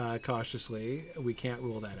ourselves cautiously, we can't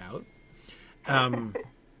rule that out.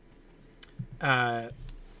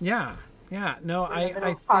 No, I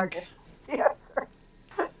think. Yes.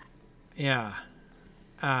 Yeah.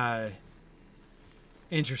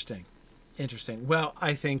 Interesting. Well,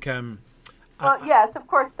 I think. Yes, of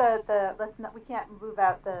course.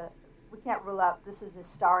 We can't rule out this is a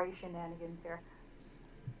starry shenanigans here.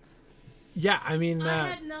 Yeah, I mean... I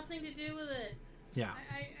had nothing to do with it. Yeah.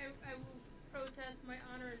 I will protest my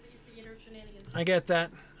honor as the inner shenanigans. I get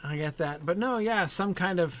that. But no, yeah, some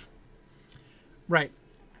kind of... Right.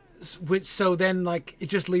 So then, like, it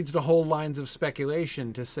just leads to whole lines of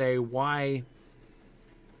speculation to say why...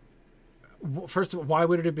 First of all, why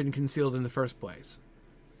would it have been concealed in the first place?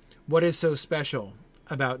 What is so special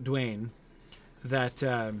about Dwayne that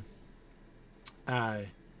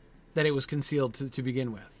that it was concealed to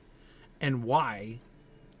begin with? And why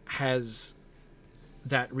has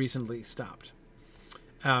that recently stopped?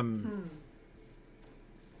 Maybe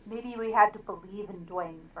we had to believe in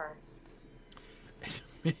Dwayne first.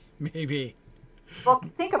 Maybe. Well,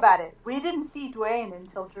 think about it. We didn't see Dwayne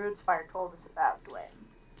until Druid's Fire told us about Dwayne.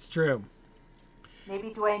 It's true.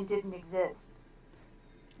 Maybe Dwayne didn't exist.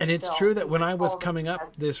 And it's true that when I was coming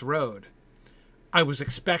up this road, I was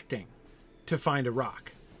expecting to find a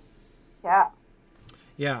rock. Yeah.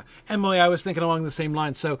 Yeah. Emily, I was thinking along the same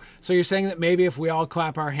lines. So you're saying that maybe if we all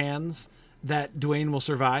clap our hands, that Dwayne will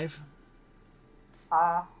survive?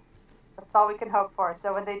 That's all we can hope for.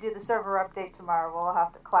 So when they do the server update tomorrow, we'll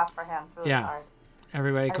have to clap our hands really hard.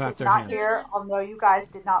 Everybody clap their hands. hands. If it's not here, I'll know you guys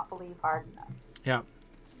did not believe hard enough. Yeah.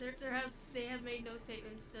 They have made no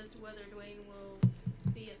statements as to whether Dwayne will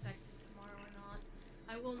be affected tomorrow or not.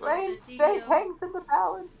 I will note Dwayne's that fate hangs in the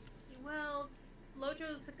balance. Well,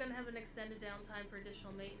 Lojo's going to have an extended downtime for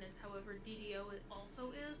additional maintenance. However, DDO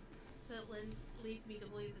also is, so it leads me to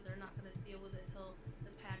believe that they're not going to deal with it until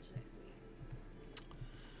the patch next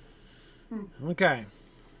week. Okay.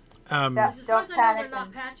 As far as I know, they're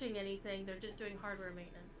not patching anything. They're just doing hardware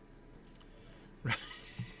maintenance.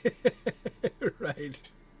 Right.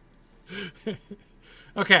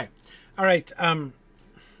 Okay. All right. But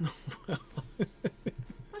it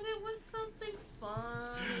was something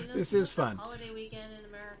fun. This is fun. Holiday weekend in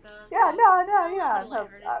America. Yeah, no.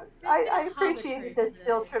 I appreciated this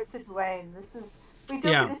field trip to Dwayne. We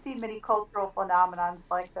don't get to see many cultural phenomenons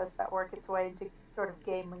like this that work its way into sort of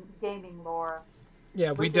gaming lore.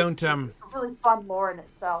 Yeah, we don't. It's a really fun lore in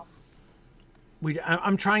itself.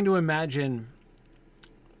 I'm trying to imagine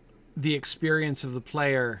the experience of the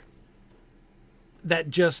player that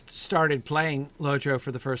just started playing Lojo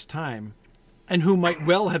for the first time, and who might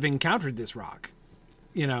well have encountered this rock,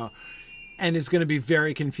 and is going to be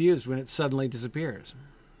very confused when it suddenly disappears.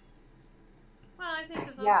 Well, I think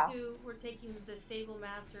the folks who were taking the Stable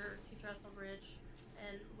Master to Trestle Bridge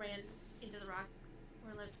and ran into the rock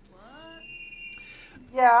were like, what?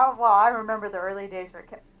 Yeah, well, I remember the early days where it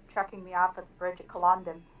kept trucking me off at the bridge at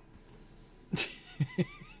Colondon.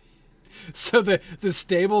 So the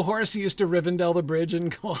stable horse used to Rivendell the bridge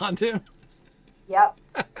in Colondon? Yep.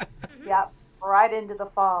 Yep. Right into the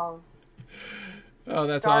falls. Oh,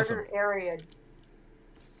 that's Starter awesome. area.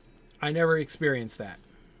 I never experienced that.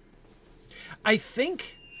 I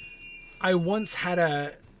think I once had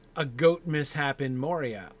a goat mishap in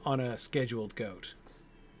Moria on a scheduled goat.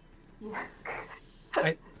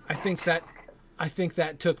 Yeah. I think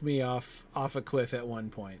that took me off a cliff at one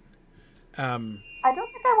point. I don't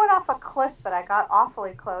think I went off a cliff, but I got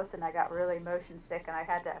awfully close and I got really motion sick and I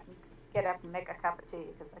had to get up and make a cup of tea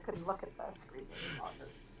because I couldn't look at the screen any longer.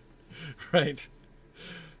 Right.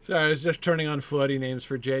 Sorry, I was just turning on floaty names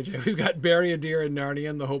for JJ. We've got Bury a Deer and Narnia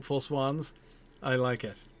and the Hopeful Swans. I like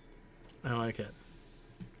it.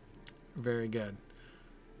 Very good.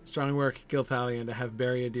 Strong work, Gilthalion, to have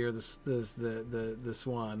Bury a Deer the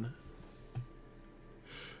swan.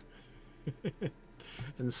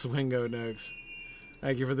 And Swingo Noakes.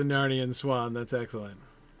 Thank you for the Narnian swan. That's excellent.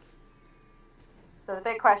 So the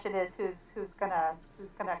big question is who's gonna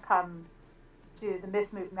come to the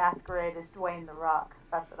Mythmoot Masquerade as Dwayne the Rock?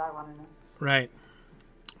 That's what I want to know.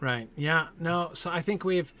 Right. Yeah. No. So I think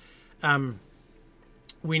we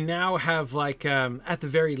now have at the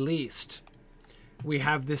very least, we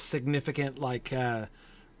have this significant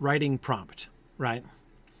writing prompt, right?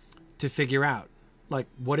 To figure out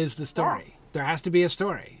what is the story. Yeah. There has to be a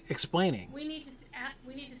story explaining. We need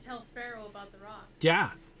to tell Sparrow about the rock.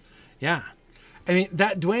 Yeah. I mean,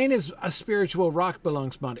 that Dwayne is a spiritual rock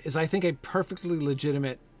Belungsmond is, I think, a perfectly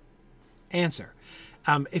legitimate answer.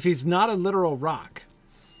 If he's not a literal rock,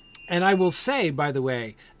 and I will say, by the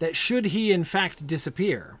way, that should he in fact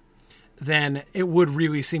disappear, then it would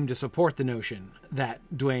really seem to support the notion that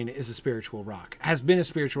Dwayne is a spiritual rock, has been a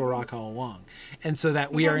spiritual rock all along, and so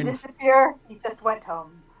that we are in disappear. He just went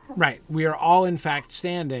home. Right. We are all, in fact,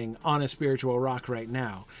 standing on a spiritual rock right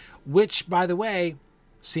now, which, by the way,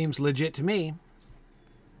 seems legit to me.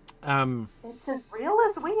 It's as real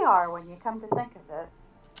as we are when you come to think of it.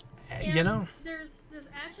 And there's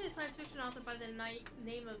actually a science fiction author by the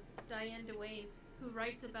name of Diane Duane who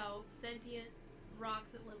writes about sentient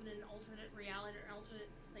rocks that live in an alternate reality or alternate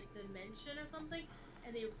dimension or something,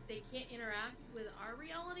 and they can't interact with our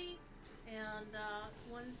reality. And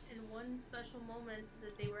one special moment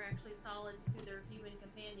that they were actually solid to their human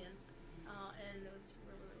companion, and it was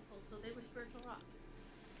really, really cool. So they were spiritual rocks.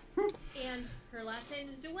 And her last name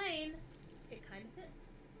is Duane. It kind of fits.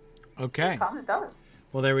 Okay. It kind of does.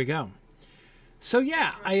 Well, there we go. So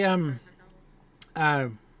yeah,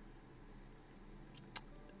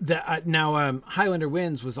 Highlander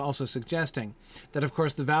Winds was also suggesting that, of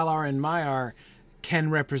course, the Valar and Maiar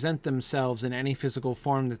can represent themselves in any physical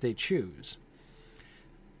form that they choose.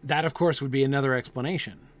 That, of course, would be another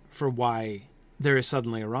explanation for why there is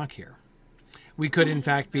suddenly a rock here. We could, in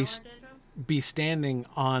fact, be standing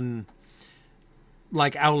on,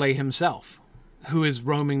 Aule himself, who is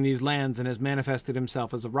roaming these lands and has manifested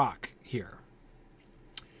himself as a rock here.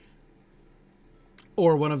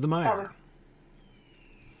 Or one of the Maiar.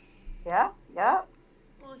 Yeah. Well,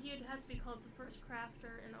 he would have to be called the first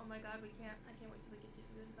crafter, and oh my god, I can't wait till we get to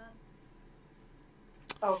do that.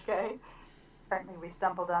 Okay. Apparently we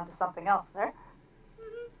stumbled onto something else there.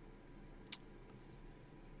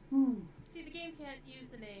 See, the game can't use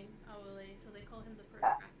the name Aule, so they call him the first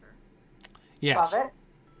crafter. Yes. Love it.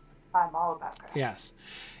 I'm all about that. Yes.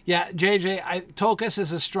 Yeah, JJ, Tolkis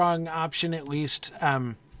is a strong option, at least.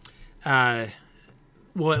 At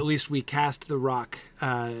least we cast the rock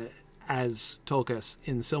as Tolkis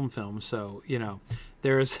in Silmfilm, so,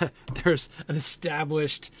 there's an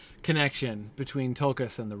established connection between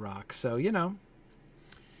Tolkis and the rock. So,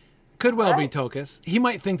 could well be Tolkis. He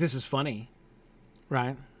might think this is funny,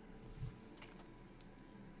 right?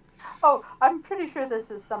 Oh, I'm pretty sure this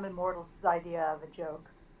is some immortal's idea of a joke.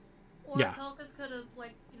 Or Tolkis could have,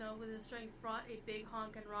 with his strength, brought a big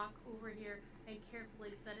honking rock over here and carefully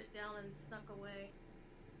set it down and snuck away.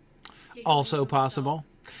 Also possible.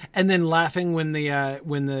 And then laughing when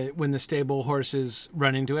the stable horses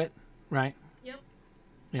run into it, right? Yep.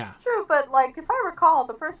 Yeah. True, but if I recall,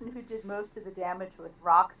 the person who did most of the damage with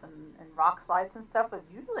rocks and rock slides and stuff was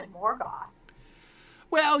usually Morgoth.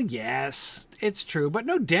 Well, yes, it's true, but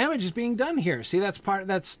no damage is being done here. See, that's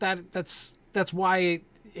why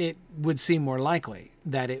it would seem more likely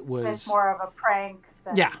that it was. It's more of a prank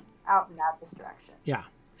than out and out distraction. Yeah,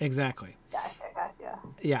 exactly. Gotcha.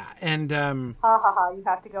 Yeah, and you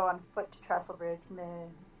have to go on foot to Trestlebridge, man.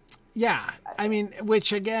 Yeah, I mean,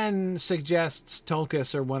 which again suggests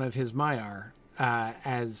Tolkis or one of his Maiar,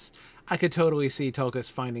 as I could totally see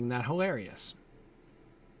Tolkis finding that hilarious.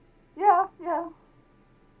 Yeah.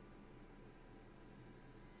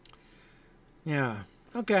 Yeah.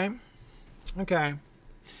 Okay.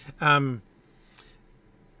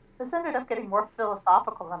 This ended up getting more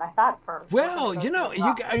philosophical than I thought first. Well,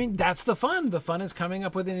 that's the fun. The fun is coming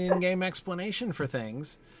up with an in-game explanation for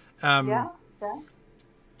things. Yeah. Okay.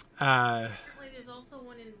 Apparently, there's also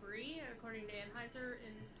one in Bree, according to Anheuser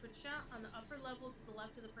in Twitch chat, on the upper level to the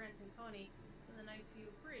left of the Prancing Pony, with a nice view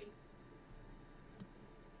of Bree.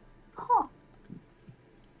 Huh.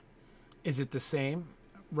 Is it the same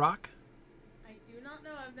rock? I do not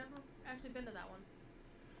know. I've never actually been to that one.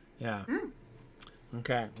 Yeah.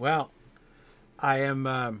 Okay. Well, I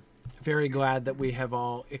am very glad that we have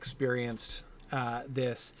all experienced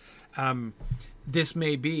this. This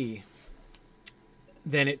may be,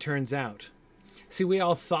 then it turns out. See, we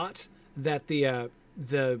all thought that the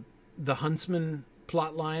huntsman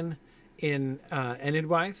plot line in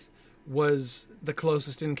Enidwaith was the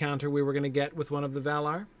closest encounter we were going to get with one of the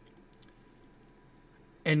Valar.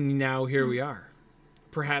 And now here we are.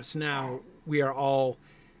 Perhaps now we are all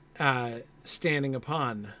standing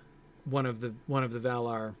upon one of the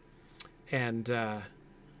Valar and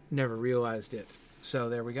never realized it. So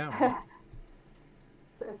there we go.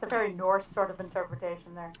 It's a very Norse sort of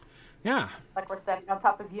interpretation there. Yeah. Like we're standing on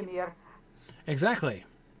top of Ymir. Exactly.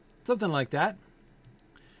 Something like that.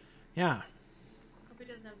 Yeah. Hope he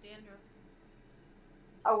doesn't have dandruff.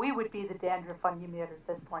 Oh, we would be the dandruff on Ymir at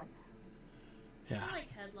this point. Yeah. I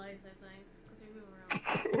like head lice, I think, because we move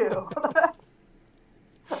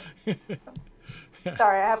around. Ew.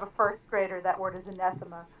 Sorry, I have a first grader. That word is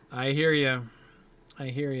anathema. I hear you. I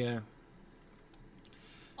hear you.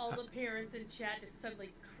 All the parents in chat just suddenly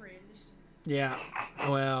cringed. Yeah.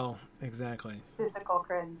 Well, exactly. Physical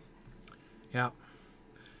cringe. Yeah.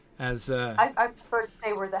 As I prefer to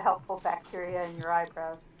say we're the helpful bacteria in your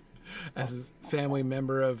eyebrows. as a family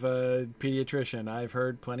member of a pediatrician, I've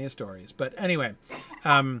heard plenty of stories. But anyway,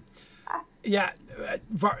 yeah,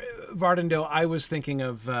 Vardendil. I was thinking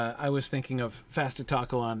of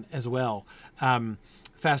Fastatakalon as well.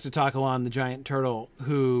 Fastatakalon, the giant turtle,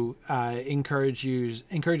 who encourages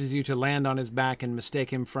you to land on his back and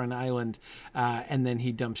mistake him for an island, and then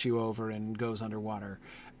he dumps you over and goes underwater.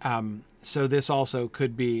 So this also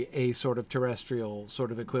could be a sort of terrestrial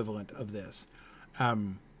sort of equivalent of this.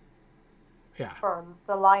 Yeah. For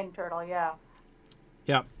the lion turtle, yeah.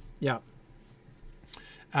 Yep. Yep.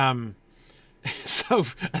 So,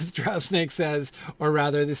 as Drow Snake says, or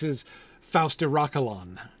rather, this is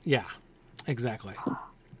Faustarakalon. Yeah, exactly.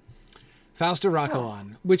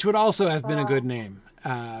 Faustarakalon, which would also have been a good name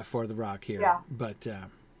for the rock here. Yeah. But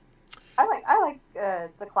I like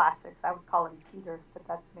the classics. I would call him Peter, but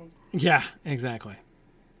that's me. yeah, exactly.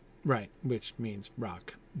 Right, which means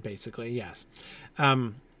rock, basically. Yes.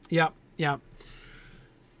 Yep. Yep.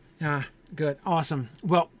 Yeah. Good. Awesome.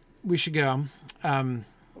 Well, we should go.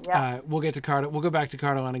 We'll get to Cardo. We'll go back to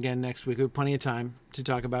Cardolan again next week. We have plenty of time to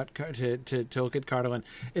talk about to look at Cardolan.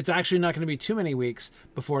 It's actually not going to be too many weeks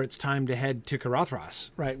before it's time to head to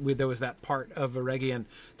Carothras. Right? There was that part of Eregion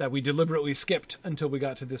that we deliberately skipped until we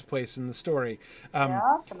got to this place in the story.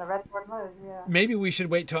 From the Redboard Moves. Yeah. Maybe we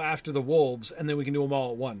should wait till after the wolves, and then we can do them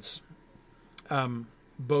all at once.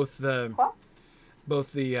 Both the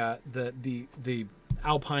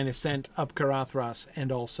Alpine ascent up Carothras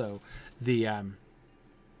and also the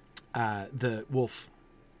wolf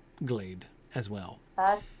glade as well.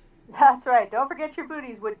 That's right. Don't forget your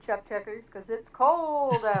booties, woodchuck checkers, because it's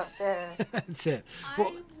cold out there. That's it.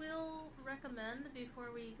 I will recommend,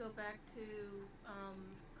 before we go back to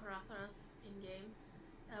Carothras in-game,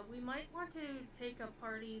 we might want to take a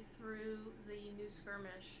party through the new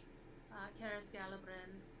skirmish, Caras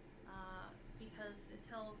Galabren, because it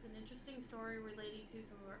tells an interesting story relating to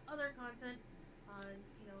some of our other content on,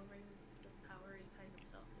 Rings of Power kind of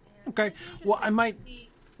stuff. And okay. Well,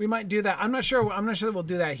 we might do that. I'm not sure that we'll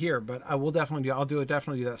do that here, but I will definitely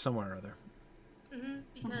definitely do that somewhere or other.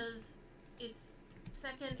 Because it's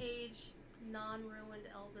Second Age, non-ruined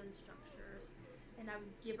elven structures, and I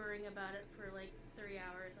was gibbering about it for like 3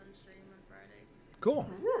 hours on stream on Friday. Cool.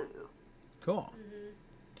 Ooh. Cool.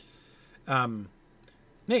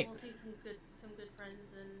 Neat. We'll see some good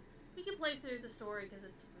friends, and we can play through the story because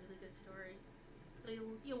it's a really good story. So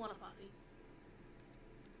you'll want a posse.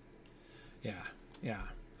 Yeah.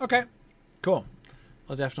 Okay. Cool.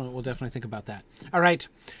 We'll definitely think about that. All right.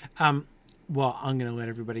 Well, I'm going to let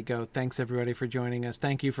everybody go. Thanks everybody for joining us.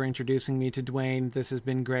 Thank you for introducing me to Dwayne. This has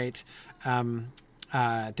been great.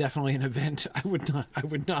 Definitely an event I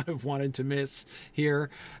would not have wanted to miss here.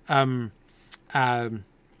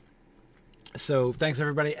 So thanks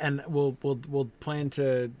everybody, and we'll plan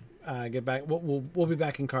to get back. We'll be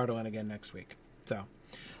back in Cardolan again next week. So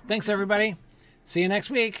thanks everybody. See you next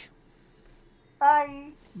week.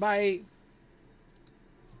 Bye. Bye.